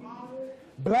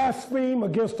 Blaspheme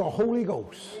against the Holy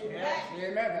Ghost.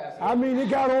 I mean, it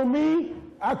got on me.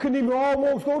 I couldn't even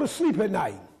almost go to sleep at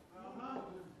night.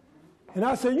 And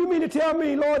I said, you mean to tell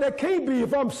me, Lord, that can't be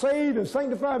if I'm saved and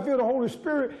sanctified and filled with the Holy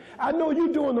Spirit? I know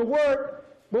you're doing the work,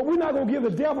 but we're not going to give the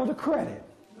devil the credit.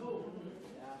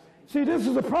 See, this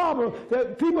is the problem,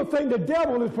 that people think the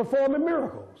devil is performing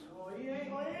miracles.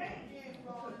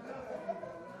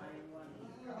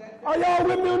 Are y'all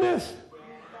with me on this?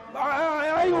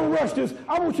 I ain't going to rush this.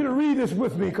 I want you to read this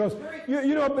with me, because,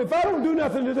 you know, if I don't do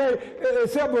nothing today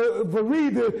except for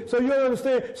read this so you'll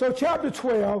understand. So chapter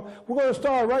 12, we're going to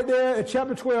start right there at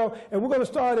chapter 12, and we're going to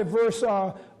start at verse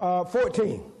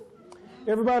 14.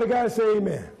 Everybody got to say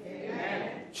amen. Amen.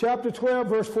 Chapter 12,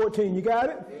 verse 14. You got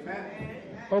it? Amen.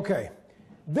 Okay.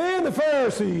 Then the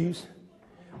Pharisees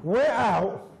went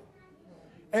out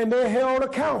and they held a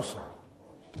council.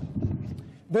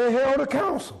 They held a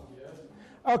council.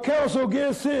 A council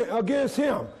against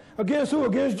him. Against who?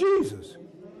 Against Jesus.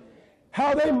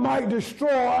 How they might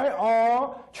destroy,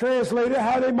 or translated,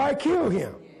 how they might kill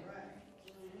him.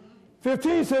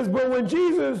 15 says, but when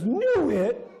Jesus knew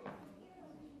it,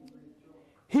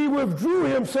 he withdrew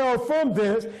himself from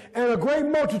thence, and a great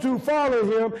multitude followed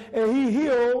him, and he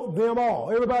healed them all.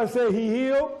 Everybody say, he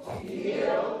healed? He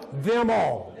healed them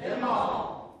all. Them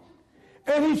all.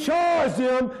 And he charged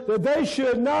them that they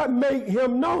should not make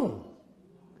him known.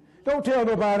 Don't tell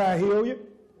nobody I heal you.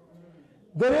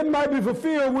 That it might be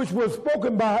fulfilled which was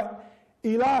spoken by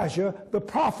Elijah the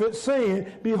prophet, saying,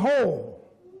 behold,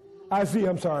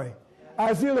 Isaiah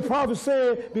the prophet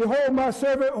saying, behold my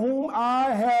servant whom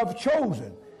I have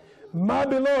chosen, my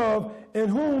beloved, in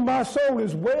whom my soul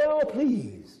is well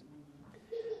pleased.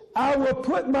 I will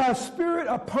put my spirit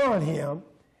upon him,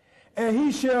 and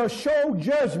he shall show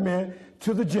judgment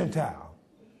to the Gentile.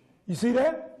 You see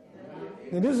that?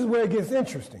 And this is where it gets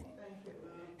interesting.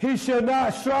 He shall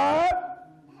not strive,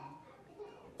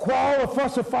 quarrel or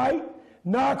fuss or fight,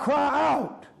 nor cry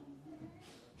out.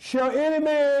 Shall any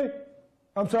man,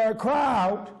 cry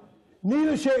out,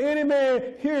 neither shall any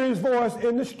man hear his voice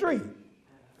in the street.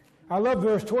 I love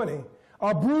verse 20.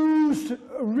 A bruised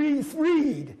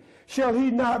reed shall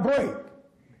he not break,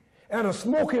 and a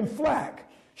smoking flax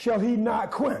shall he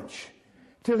not quench,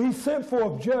 till he sent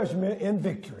forth judgment and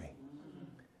victory.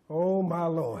 Oh, my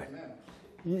Lord.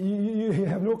 You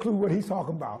have no clue what he's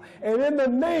talking about. And in the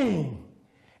name,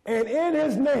 and in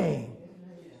his name,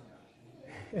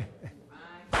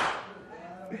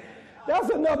 that's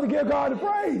enough to give God the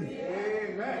praise.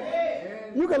 Amen.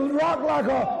 You can rock like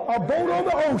a boat on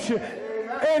the ocean,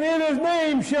 and in his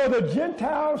name shall the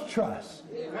Gentiles trust.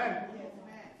 Amen.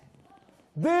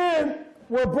 Then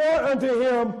were brought unto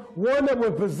him one that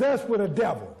was possessed with a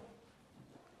devil.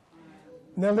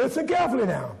 Now listen carefully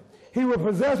now. He was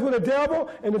possessed with a devil,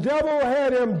 and the devil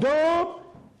had him dumb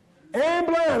and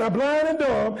blind and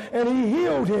dumb, and he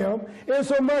healed him,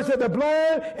 insomuch that the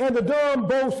blind and the dumb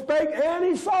both spake, and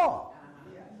he saw.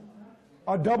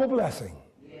 A double blessing.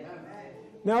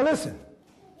 Now listen,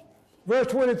 verse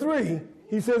 23,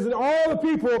 he says, and all the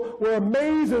people were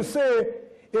amazed and said,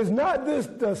 is not this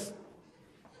the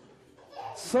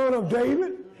son of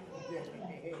David?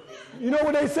 You know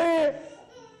what they said?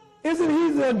 Isn't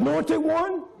he the anointed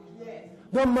one?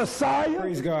 The Messiah?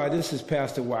 Praise God. This is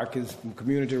Pastor Watkins from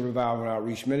Community Revival and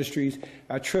Outreach Ministries.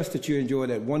 I trust that you enjoyed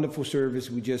that wonderful service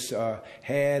we just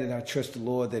had, and I trust the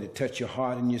Lord that it touched your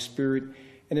heart and your spirit,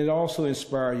 and it also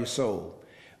inspired your soul.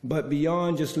 But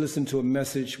beyond just listening to a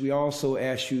message, we also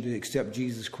ask you to accept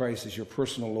Jesus Christ as your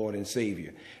personal Lord and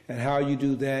Savior. And how you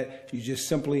do that, you just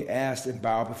simply ask and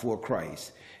bow before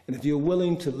Christ. And if you're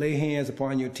willing to lay hands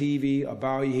upon your TV or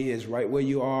bow your heads right where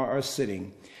you are or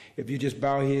sitting, if you just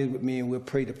bow your head with me and we'll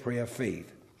pray the prayer of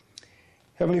faith.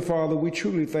 Heavenly Father, we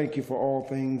truly thank you for all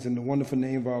things in the wonderful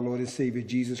name of our Lord and Savior,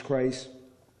 Jesus Christ,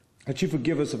 that you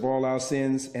forgive us of all our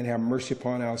sins and have mercy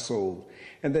upon our soul.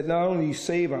 And that not only you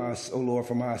save us, O Lord,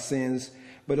 from our sins,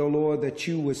 but, O Lord, that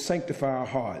you would sanctify our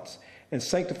hearts and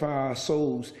sanctify our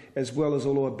souls, as well as,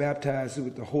 O Lord, baptize us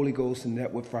with the Holy Ghost and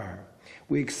that with fire.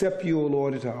 We accept you, O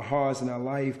Lord, into our hearts and our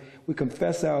life. We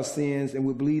confess our sins, and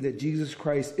we believe that Jesus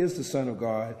Christ is the Son of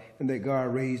God and that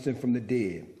God raised him from the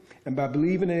dead. And by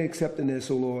believing and accepting this,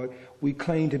 O Lord, we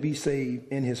claim to be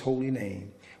saved in his holy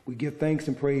name. We give thanks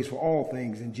and praise for all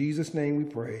things. In Jesus' name we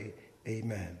pray.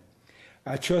 Amen.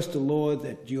 I trust the Lord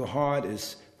that your heart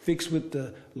is fixed with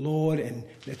the Lord and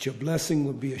that your blessing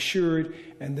will be assured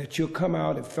and that you'll come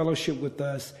out and fellowship with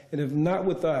us. And if not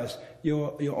with us,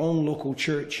 your own local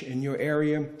church in your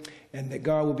area, and that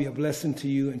God will be a blessing to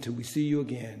you until we see you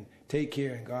again. Take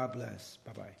care and God bless.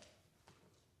 Bye-bye.